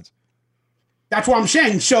freaking defense. That's what I'm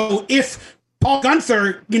saying. So if Paul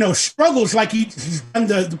Guenther, struggles like he's done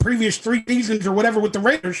the previous 3 seasons or whatever with the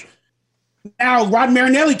Raiders, now Rod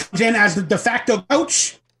Marinelli comes in as the de facto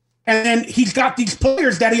coach, and then he's got these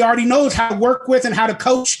players that he already knows how to work with and how to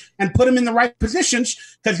coach and put them in the right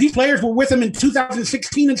positions because these players were with him in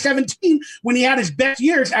 2016 and 17 when he had his best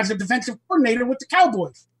years as a defensive coordinator with the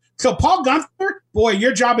Cowboys. So Paul Guenther, boy,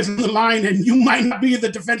 your job is on the line, and you might not be the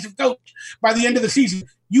defensive coach by the end of the season.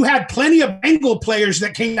 You had plenty of Bengal players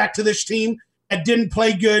that came back to this team that didn't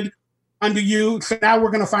play good under you. So now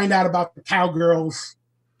we're going to find out about the Cowgirls.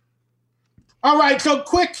 All right, so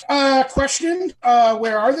quick question.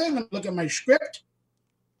 Where are they? Let me look at my script.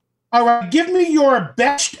 All right, give me your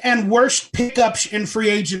best and worst pickups in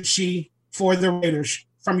free agency for the Raiders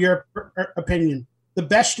from your opinion. The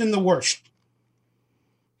best and the worst.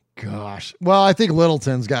 Gosh. Well, I think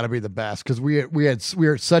Littleton's got to be the best because we were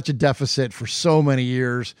at such a deficit for so many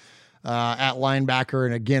years at linebacker.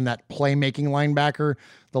 And again, that playmaking linebacker.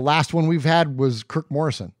 The last one we've had was Kirk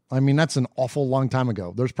Morrison. I mean, that's an awful long time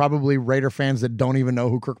ago. There's probably Raider fans that don't even know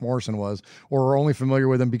who Kirk Morrison was or are only familiar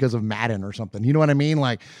with him because of Madden or something. You know what I mean?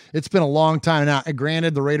 Like, it's been a long time now.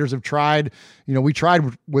 Granted, the Raiders have tried, we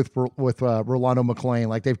tried with Rolando McClain.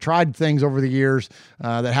 Like, they've tried things over the years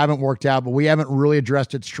that haven't worked out, but we haven't really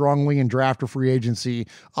addressed it strongly in draft or free agency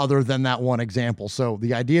other than that one example. So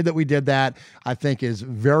the idea that we did that, I think, is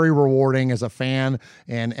very rewarding as a fan.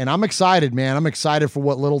 And I'm excited, man. I'm excited for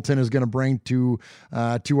what Littleton is going to bring to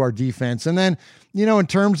our defense. And then, in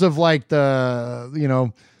terms of like I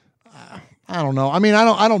don't know. I mean,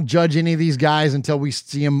 I don't judge any of these guys until we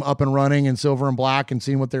see them up and running in silver and black and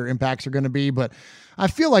seeing what their impacts are going to be. But I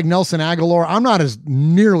feel like Nelson Aguilar, I'm not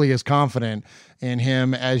nearly as confident in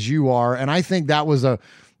him as you are. And I think that was I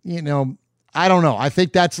don't know. I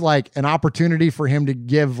think that's like an opportunity for him to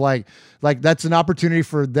give like that's an opportunity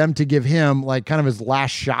for them to give him like kind of his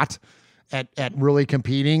last shot at really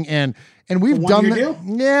competing. And we've done that.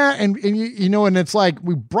 Yeah. And and it's like,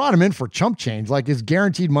 we brought him in for chump change. Like his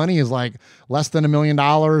guaranteed money is like less than $1 million.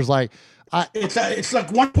 Like it's like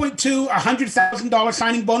 1.2, $100,000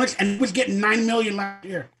 signing bonus, and he was getting $9 million last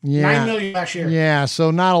year. Yeah. $9 million last year. Yeah.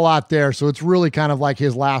 So not a lot there. So it's really kind of like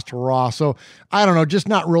his last hurrah. So I don't know, just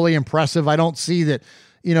not really impressive. I don't see that,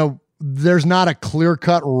 there's not a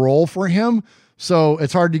clear-cut role for him. So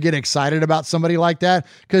it's hard to get excited about somebody like that.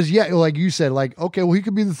 Because, yeah, like you said, like, okay, well, he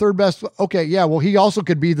could be the third best. Okay, yeah, well, he also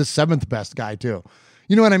could be the seventh best guy, too.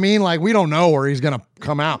 You know what I mean? Like, we don't know where he's going to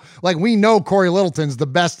come out. Like, we know Corey Littleton's the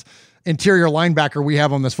best interior linebacker we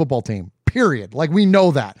have on this football team, period. Like, we know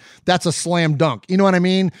that. That's a slam dunk. You know what I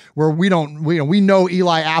mean? Where we know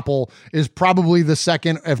Eli Apple is probably the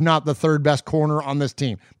second, if not the third best corner on this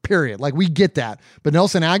team, period. Like, we get that. But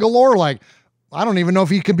Nelson Aguilar, like, I don't even know if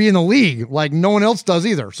he could be in the league. Like, no one else does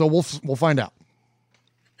either. So we'll find out.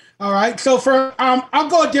 All right. So for I'll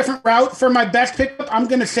go a different route. For my best pickup, I'm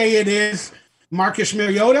going to say it is Marcus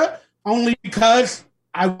Mariota, only because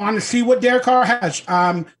I want to see what Derek Carr has.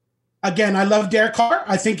 Again, I love Derek Carr.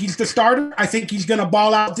 I think he's the starter. I think he's going to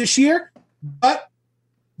ball out this year. But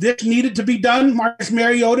this needed to be done. Marcus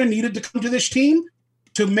Mariota needed to come to this team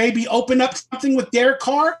to maybe open up something with Derek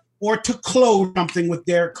Carr, or to close something with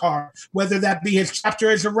Derek Carr, whether that be his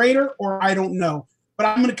chapter as a Raider or I don't know. But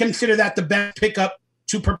I'm going to consider that the best pickup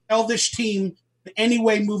to propel this team in any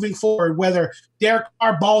way moving forward, whether Derek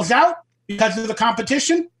Carr balls out because of the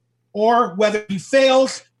competition or whether he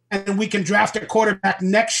fails and then we can draft a quarterback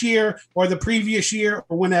next year or the previous year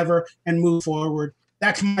or whenever and move forward.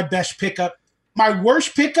 That's my best pickup. My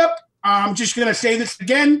worst pickup, I'm just going to say this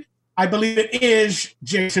again, I believe it is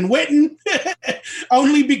Jason Witten,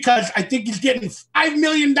 only because I think he's getting $5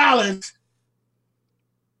 million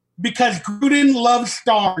because Gruden loves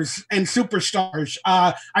stars and superstars.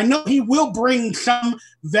 I know he will bring some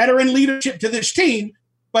veteran leadership to this team,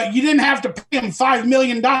 but you didn't have to pay him $5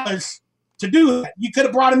 million to do that. You could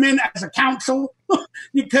have brought him in as a counsel.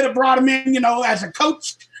 You could have brought him in, as a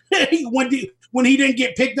coach when he didn't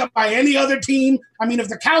get picked up by any other team. I mean, if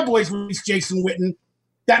the Cowboys released Jason Witten,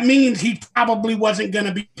 that means he probably wasn't going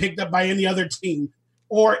to be picked up by any other team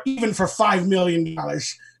or even for $5 million.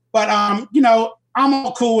 But, I'm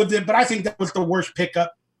all cool with it, but I think that was the worst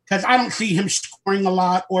pickup because I don't see him scoring a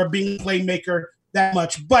lot or being a playmaker that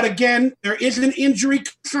much. But again, there is an injury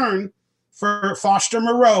concern for Foster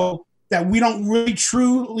Moreau that we don't really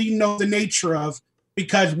truly know the nature of,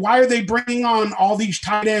 because why are they bringing on all these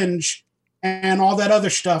tight ends and all that other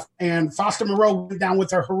stuff? And Foster Moreau went down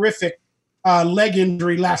with a horrific leg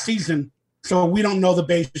injury last season, so we don't know the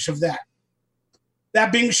basis of that.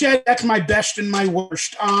 That being said, that's my best and my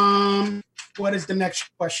worst. What is the next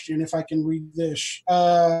question, if I can read this? Where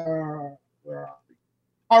are we?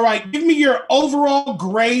 All right, give me your overall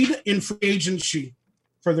grade in free agency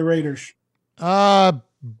for the Raiders. Gosh,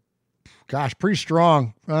 pretty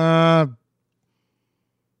strong. A-.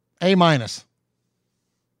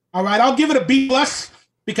 All right, I'll give it a B+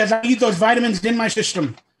 because I need those vitamins in my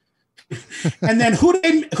system. And then who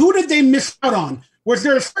did they miss out on? Was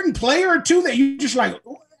there a certain player or two that you just like,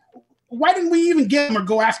 why didn't we even get him or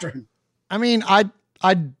go after him? I mean,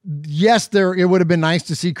 yes, it would have been nice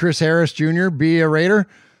to see Chris Harris Jr. be a Raider.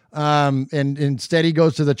 And instead he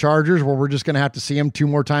goes to the Chargers, where we're just going to have to see him 2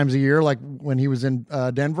 more times a year, like when he was in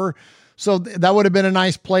Denver. So that would have been a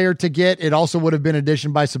nice player to get. It also would have been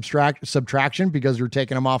addition by subtraction because you're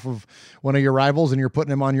taking him off of one of your rivals and you're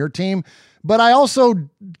putting him on your team. But I also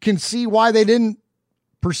can see why they didn't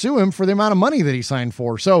pursue him for the amount of money that he signed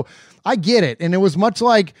for. So I get it. And it was much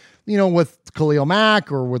like, with Khalil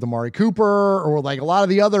Mack or with Amari Cooper or like a lot of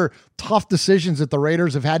the other tough decisions that the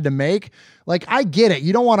Raiders have had to make. Like, I get it.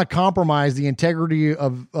 You don't want to compromise the integrity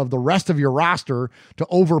of the rest of your roster to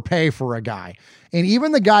overpay for a guy. And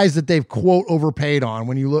even the guys that they've, quote, overpaid on,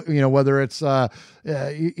 when you look, whether it's, a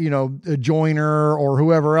Joyner or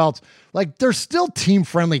whoever else, like, they're still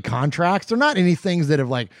team-friendly contracts. They're not any things that have,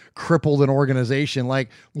 like, crippled an organization, like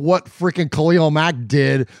what freaking Khalil Mack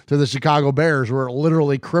did to the Chicago Bears, where it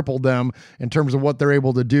literally crippled them in terms of what they're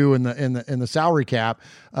able to do in the salary cap,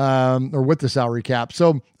 or with the salary cap.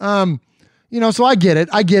 So, so I get it.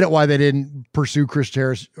 I get it why they didn't pursue Chris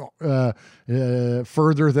Harris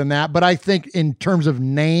further than that. But I think in terms of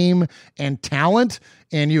name and talent,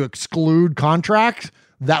 and you exclude contracts,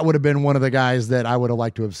 that would have been one of the guys that I would have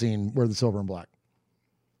liked to have seen wear the silver and black.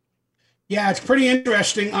 Yeah, it's pretty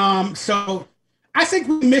interesting. So I think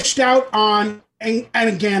we missed out on, and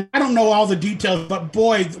again, I don't know all the details, but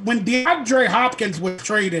boy, when DeAndre Hopkins was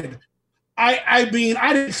traded, I mean,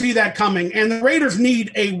 I didn't see that coming. And the Raiders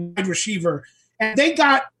need a wide receiver. And they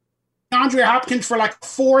got DeAndre Hopkins for like a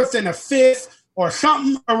fourth and a fifth or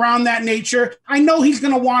something around that nature. I know he's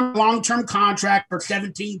going to want a long-term contract for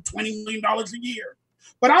 $17, $20 million a year.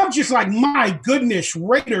 But I'm just like, my goodness,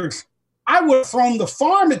 Raiders, I would have thrown the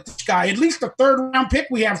farm at this guy, at least a third-round pick.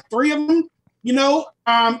 We have 3 of them,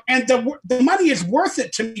 and the money is worth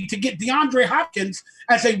it to me to get DeAndre Hopkins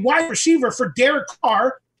as a wide receiver for Derek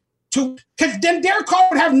Carr, because then Derek Carr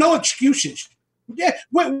would have no excuses. Yeah,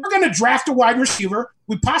 we're going to draft a wide receiver.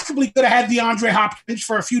 We possibly could have had DeAndre Hopkins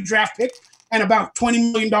for a few draft picks and about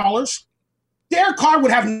 $20 million. Derek Carr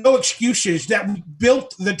would have no excuses that we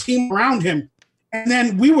built the team around him. And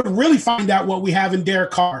then we would really find out what we have in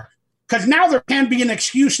Derek Carr. Because now there can be an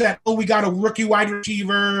excuse that, we got a rookie wide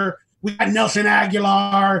receiver. We got Nelson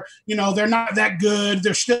Aguilar. They're not that good.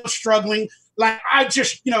 They're still struggling. Like, I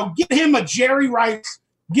just, get him a Jerry Rice.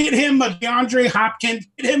 Get him a DeAndre Hopkins.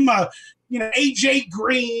 Get him a, AJ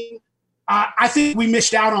Green. I think we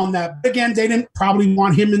missed out on that. But again, they didn't probably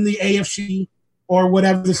want him in the AFC or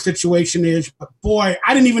whatever the situation is. But, boy,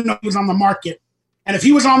 I didn't even know he was on the market. And if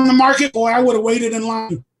he was on the market, boy, I would have waited in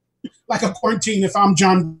line like a quarantine if I'm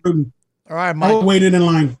John Gruden. All right, Mike. I would have waited in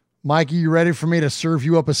line. Mikey, you ready for me to serve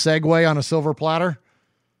you up a segue on a silver platter?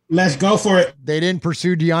 Let's go for it. They didn't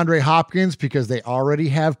pursue DeAndre Hopkins because they already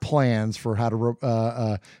have plans for how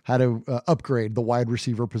to upgrade the wide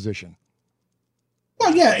receiver position.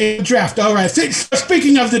 Well, yeah, in the draft. All right. So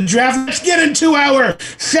speaking of the draft, let's get into our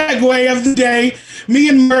segue of the day. Me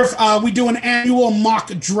and Murph, we do an annual mock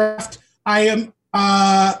draft. I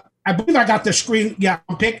believe I got the screen. Yeah,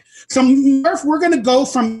 I'll pick. So Murph, we're going to go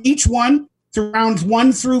from each one to rounds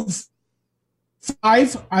 1 through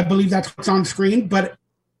 5. I believe that's what's on screen, but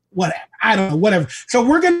whatever. I don't know, whatever. So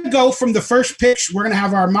we're going to go from the first picks. We're going to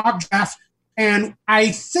have our mock draft, and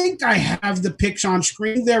I think I have the picks on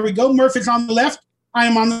screen. There we go. Murph is on the left. I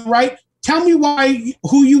am on the right. Tell me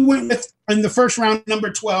who you went with in the first round, number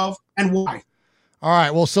 12, and why. All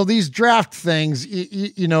right. Well, so these draft things,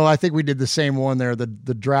 I think we did the same one there. The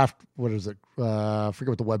draft, what is it? I forget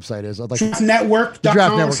what the website is. Draft Network.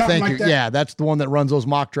 Draft Network. Thank you. Yeah, that's the one that runs those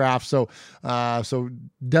mock drafts. So,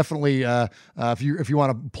 definitely, if you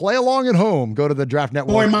want to play along at home, go to the Draft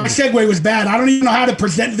Network. Boy, my segue was bad. I don't even know how to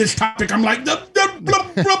present this topic. I'm like,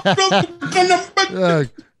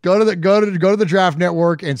 Go to the Draft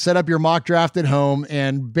Network and set up your mock draft at home.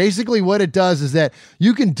 And basically what it does is that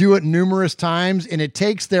you can do it numerous times, and it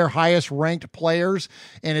takes their highest ranked players,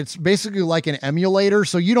 and it's basically like an emulator.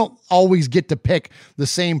 So you don't always get to pick the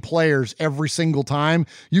same players every single time.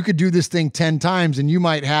 You could do this thing 10 times and you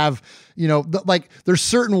might have, there's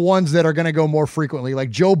certain ones that are going to go more frequently. Like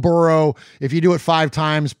Joe Burrow, if you do it 5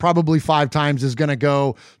 times, probably 5 times is going to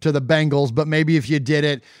go to the Bengals. But maybe if you did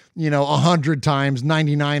it, 100 times,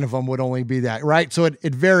 99 of them would only be that, right? So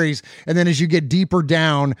it varies. And then as you get deeper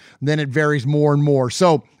down, then it varies more and more.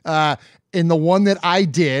 So, in the one that I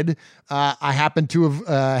did, I happened to have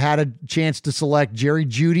had a chance to select Jerry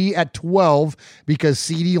Jeudy at 12 because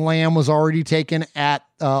CeeDee Lamb was already taken at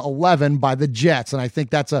 11 by the Jets. And I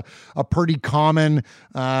think that's a pretty common,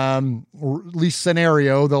 at least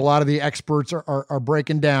scenario that a lot of the experts are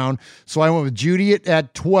breaking down. So I went with Jeudy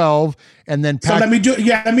at 12 and then let me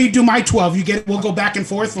do my 12. You get it. We'll go back and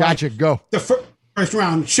forth. Gotcha. Go. The first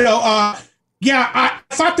round. So, I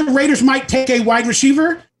thought the Raiders might take a wide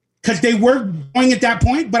receiver because they were going at that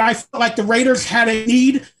point, but I felt like the Raiders had a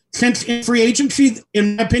need since in free agency.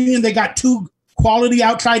 In my opinion, they got 2 quality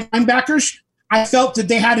outside linebackers. I felt that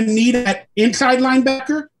they had a need at inside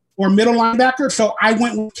linebacker or middle linebacker, so I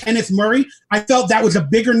went with Kenneth Murray. I felt that was a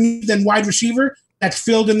bigger need than wide receiver that's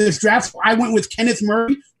filled in this draft. So I went with Kenneth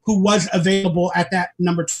Murray, who was available at that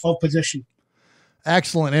number 12 position.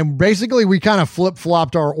 Excellent. And basically we kind of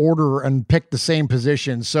flip-flopped our order and picked the same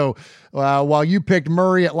position. So while you picked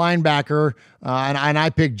Murray at linebacker and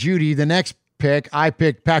I picked Jeudy, the next pick, I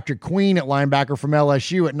picked Patrick Queen at linebacker from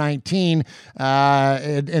LSU at 19,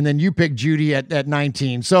 and then you picked Jeudy at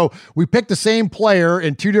 19. So we picked the same player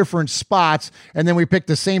in 2 different spots, and then we picked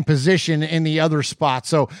the same position in the other spot.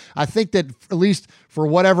 So I think that at least for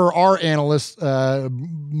whatever our analysts'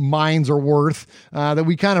 minds are worth, that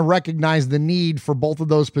we kind of recognize the need for both of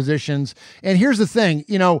those positions. And here's the thing,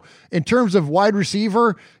 in terms of wide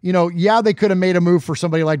receiver, they could have made a move for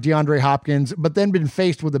somebody like DeAndre Hopkins, but then been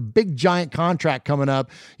faced with a big giant contract coming up.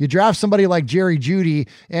 You draft somebody like Jerry Jeudy,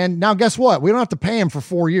 and now guess what? We don't have to pay him for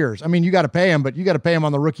 4 years. I mean, you got to pay him, but you got to pay him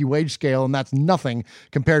on the rookie wage scale, and that's nothing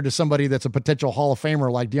compared to somebody that's a potential Hall of Famer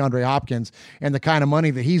like DeAndre Hopkins and the kind of money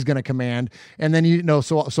that he's going to command. And then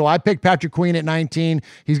so I picked Patrick Queen at 19.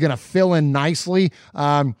 He's going to fill in nicely.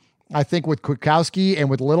 I think with Kwiatkowski and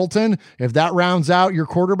with Littleton, if that rounds out your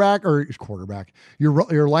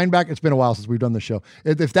your linebacker, it's been a while since we've done the show.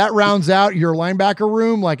 If that rounds out your linebacker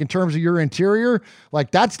room, like in terms of your interior,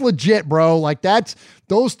 like that's legit, bro. Like that's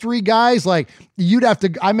those three guys. Like you'd have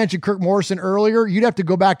to, I mentioned Kirk Morrison earlier. You'd have to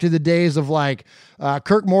go back to the days of like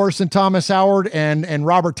Kirk Morrison, Thomas Howard, and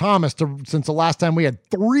Robert Thomas since the last time we had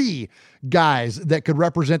three guys that could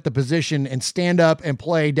represent the position and stand up and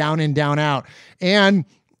play down in, down out. And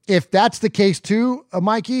if that's the case too,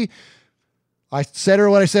 Mikey, I said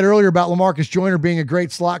what I said earlier about LaMarcus Joyner being a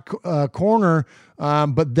great slot corner,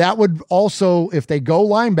 but that would also, if they go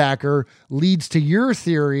linebacker, leads to your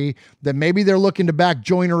theory that maybe they're looking to back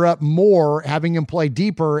Joyner up more, having him play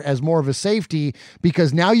deeper as more of a safety,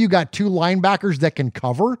 because now you got two linebackers that can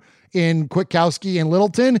cover in Kwiatkowski and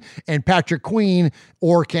Littleton, and Patrick Queen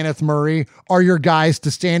or Kenneth Murray are your guys to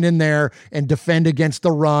stand in there and defend against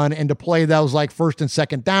the run and to play those like first and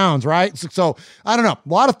second downs, right? So I don't know, a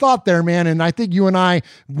lot of thought there, man. And I think you and I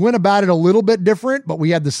went about it a little bit different, but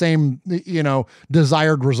we had the same,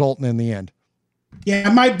 desired result in the end. Yeah,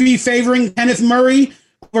 I might be favoring Kenneth Murray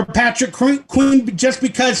over Patrick Queen just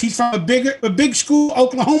because he's from a big school,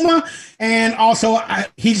 Oklahoma, and also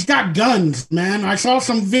he's got guns, man. I saw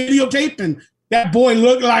some videotape and that boy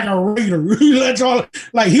looked like a Raider. That's all.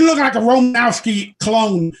 Like he looked like a Romanowski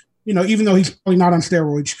clone, even though he's probably not on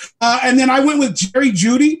steroids. And then I went with Jerry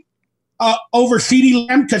Jeudy over CeeDee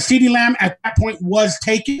Lamb because CeeDee Lamb at that point was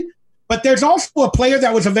taken. But there's also a player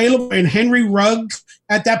that was available in Henry Ruggs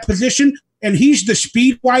at that position. And he's the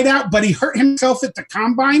speed wideout, but he hurt himself at the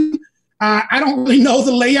combine. I don't really know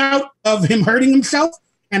the layout of him hurting himself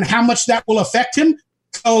and how much that will affect him.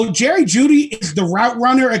 So Jerry Jeudy is the route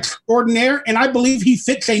runner extraordinaire, and I believe he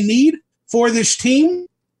fits a need for this team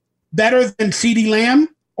better than CeeDee Lamb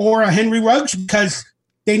or a Henry Ruggs because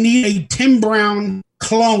they need a Tim Brown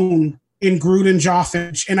clone in Gruden's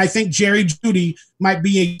offense. And I think Jerry Jeudy might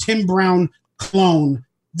be a Tim Brown clone.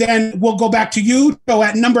 Then we'll go back to you. So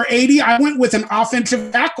at number 80, I went with an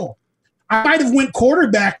offensive tackle. I might have went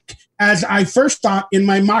quarterback as I first thought in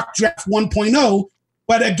my mock draft 1.0.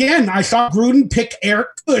 But again, I saw Gruden pick Eric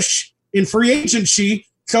Bush in free agency.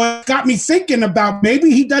 So it got me thinking about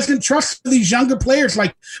maybe he doesn't trust these younger players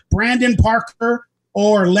like Brandon Parker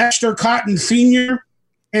or Lester Cotton Sr.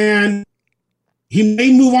 And he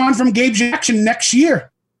may move on from Gabe Jackson next year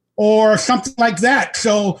or something like that.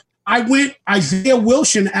 So I went Isaiah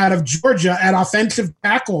Wilson out of Georgia at offensive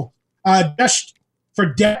tackle just for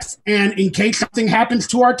depth and in case something happens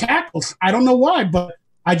to our tackles. I don't know why, but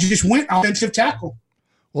I just went offensive tackle.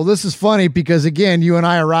 Well, this is funny because, again, you and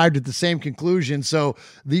I arrived at the same conclusion. So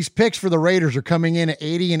these picks for the Raiders are coming in at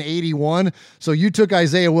 80 and 81. So you took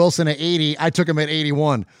Isaiah Wilson at 80. I took him at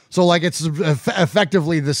 81. So, like, it's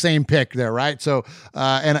effectively the same pick there, right? So,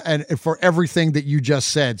 and for everything that you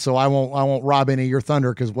just said. So I won't rob any of your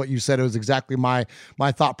thunder because what you said was exactly my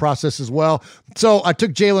thought process as well. So I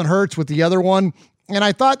took Jalen Hurts with the other one. And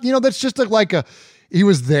I thought, that's just he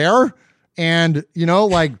was there and,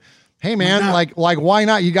 hey man, like why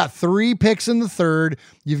not? You got 3 picks in the third.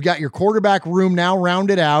 You've got your quarterback room now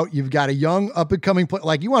rounded out. You've got a young up and coming play.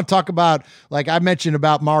 Like you want to talk about, like I mentioned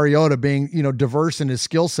about Mariota being, diverse in his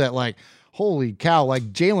skill set. Like, holy cow,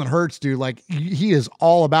 like Jalen Hurts, dude, like he is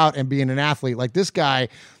all about and being an athlete. Like this guy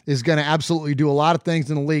is going to absolutely do a lot of things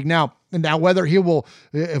in the league. Now whether he will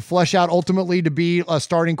flesh out ultimately to be a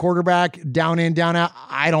starting quarterback down in, down out,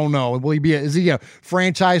 I don't know. Is he a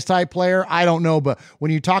franchise type player? I don't know. But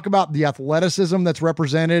when you talk about the athleticism that's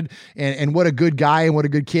represented and what a good guy and what a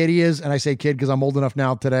good kid he is, and I say kid because I'm old enough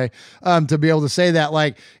now today to be able to say that,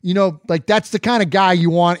 like that's the kind of guy you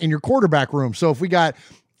want in your quarterback room. So if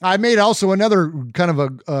I made also another kind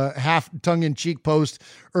of a half tongue-in-cheek post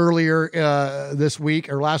earlier this week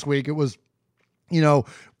or last week. It was,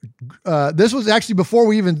 this was actually before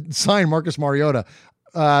we even signed Marcus Mariota.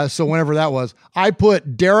 So whenever that was, I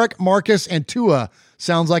put Derek, Marcus, and Tua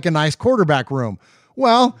sounds like a nice quarterback room.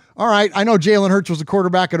 Well, all right. I know Jalen Hurts was a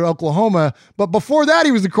quarterback at Oklahoma, but before that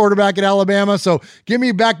he was the quarterback at Alabama. So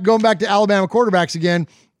going back to Alabama quarterbacks again.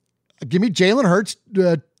 Give me Jalen Hurts,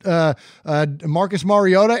 Marcus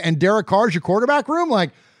Mariota, and Derek Carr as your quarterback room. Like,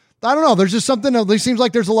 I don't know. There's just something. It seems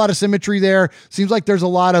like there's a lot of symmetry there. Seems like there's a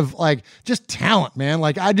lot of just talent, man.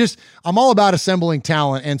 Like I'm all about assembling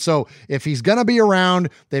talent. And so if he's going to be around,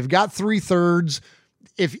 they've got 3/3.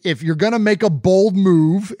 If you're going to make a bold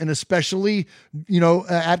move, and especially,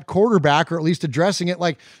 at quarterback, or at least addressing it,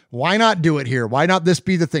 like, why not do it here? Why not this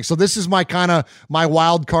be the thing? So this is my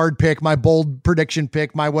wild card pick, my bold prediction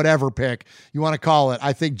pick, my whatever pick you want to call it.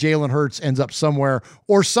 I think Jalen Hurts ends up somewhere,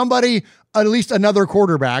 or somebody, at least another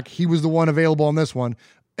quarterback. He was the one available on this one,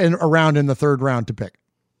 around in the third round to pick.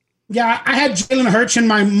 Yeah, I had Jalen Hurts in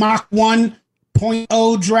my mock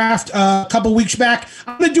 1.0 draft a couple weeks back.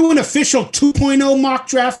 I'm going to do an official 2.0 mock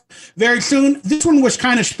draft very soon. This one was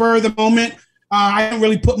kind of spur of the moment. I didn't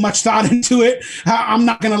really put much thought into it. I'm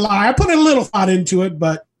not going to lie. I put a little thought into it,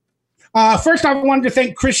 but first I wanted to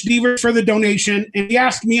thank Chris Devers for the donation, and he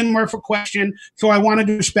asked me and Murph a question, so I wanted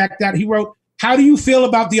to respect that. He wrote, how do you feel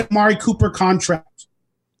about the Amari Cooper contract?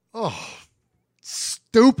 Oh,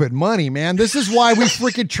 stupid money, man. This is why we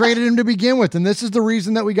freaking traded him to begin with, and this is the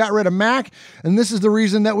reason that we got rid of Mack, and this is the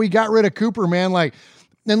reason that we got rid of Cooper, man. Like,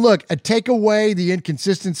 and look, take away the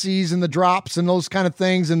inconsistencies and the drops and those kind of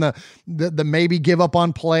things and the maybe give up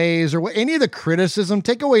on plays or any of the criticism.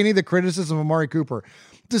 Take away any of the criticism of Amari Cooper.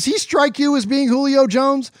 Does he strike you as being Julio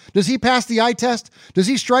Jones? Does he pass the eye test? Does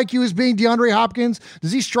he strike you as being DeAndre Hopkins?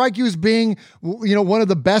 Does he strike you as being, one of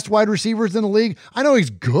the best wide receivers in the league? I know he's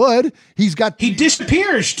good. He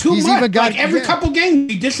disappears too much. Even got, every couple games,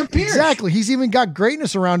 he disappears. Exactly. He's even got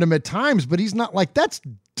greatness around him at times, but he's not like, that's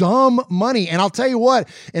dumb money. And I'll tell you what,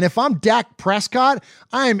 and if I'm Dak Prescott,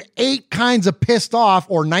 I'm 8 kinds of pissed off,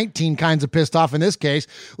 or 19 kinds of pissed off in this case.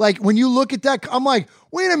 Like, when you look at that, I'm like,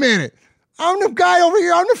 wait a minute. I'm the guy over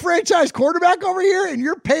here. I'm the franchise quarterback over here, and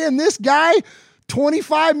you're paying this guy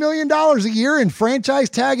 $25 million a year and franchise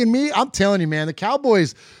tagging me. I'm telling you, man, the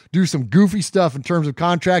Cowboys do some goofy stuff in terms of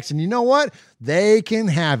contracts, and you know what? They can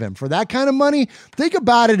have him. For that kind of money, think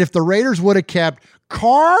about it if the Raiders would have kept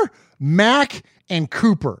Carr, Mack, and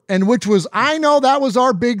Cooper, and which was, I know that was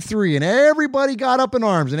our big 3, and everybody got up in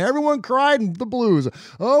arms, and everyone cried in the blues.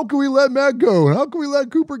 How can we let Matt go? And how can we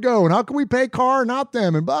let Cooper go? And how can we pay Carr, not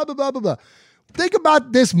them? And blah, blah, blah, blah, blah. Think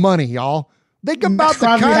about this money, y'all. Think about the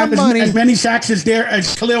kind of money. As many sacks as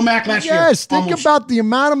Khalil Mack last year. Yes, think about the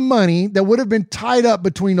amount of money that would have been tied up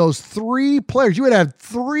between those 3 players. You would have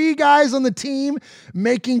 3 guys on the team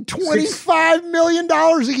making $25 million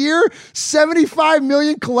a year, $75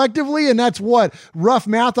 million collectively, and that's what? Rough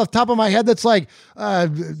math off the top of my head, that's like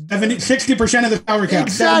 60% of the salary cap.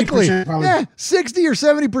 Exactly. Yeah, 60 or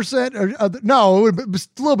 70%. No, it would have been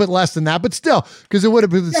a little bit less than that, but still, because it would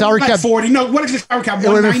have been the salary cap. 40. No, what is the salary cap?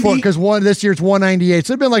 190? Because this year it's 198.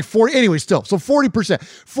 So it'd been like 40. Anyway, still. So 40%.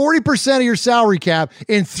 40% of your salary cap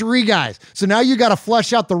in 3 guys. So now you got to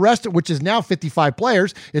flush out the rest, which is now 55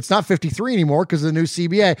 players. It's not 53 anymore because of the new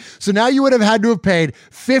CBA. So now you would have had to have paid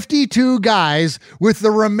 52 guys with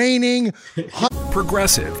the remaining.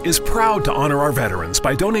 Progressive is proud to honor our veterans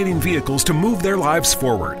by donating vehicles to move their lives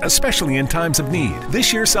forward, especially in times of need.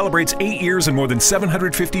 This year celebrates 8 years and more than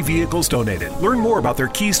 750 vehicles donated. Learn more about their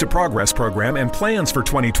Keys to Progress program and plans for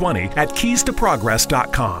 2020 at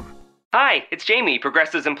keystoprogress.com. Hi, it's Jamie,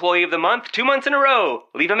 Progressive's Employee of the Month, 2 months in a row.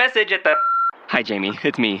 Leave a message at the... Hi, Jamie.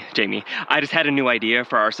 It's me, Jamie. I just had a new idea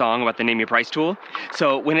for our song about the Name Your Price tool.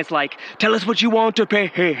 So when it's like, tell us what you want to pay,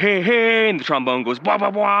 hey, hey, hey, and the trombone goes, blah,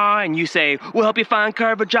 blah, blah, and you say, we'll help you find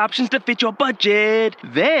coverage options to fit your budget.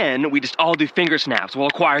 Then we just all do finger snaps while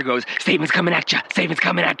a choir goes, statements coming at ya, statements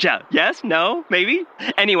coming at ya. Yes? No? Maybe?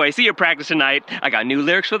 Anyway, see you practice tonight. I got new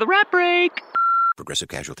lyrics for the rap break. Progressive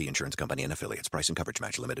Casualty Insurance Company and Affiliates. Price and coverage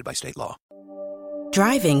match limited by state law.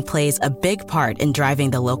 Driving plays a big part in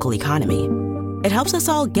driving the local economy. It helps us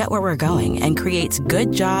all get where we're going and creates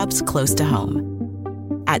good jobs close to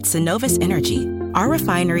home. At Synovus Energy, our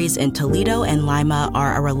refineries in Toledo and Lima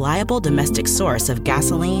are a reliable domestic source of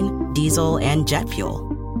gasoline, diesel, and jet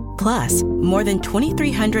fuel. Plus, more than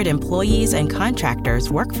 2,300 employees and contractors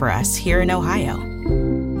work for us here in Ohio.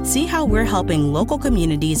 See how we're helping local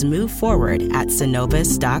communities move forward at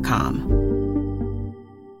Synovus.com.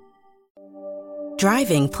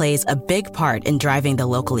 Driving plays a big part in driving the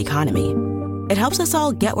local economy. It helps us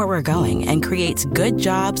all get where we're going and creates good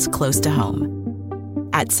jobs close to home.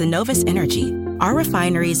 At Synovus Energy, our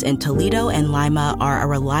refineries in Toledo and Lima are a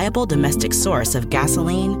reliable domestic source of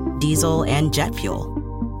gasoline, diesel, and jet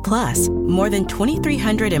fuel. Plus, more than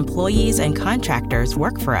 2,300 employees and contractors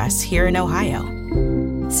work for us here in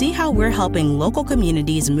Ohio. See how we're helping local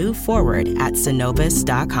communities move forward at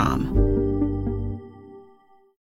Synovus.com.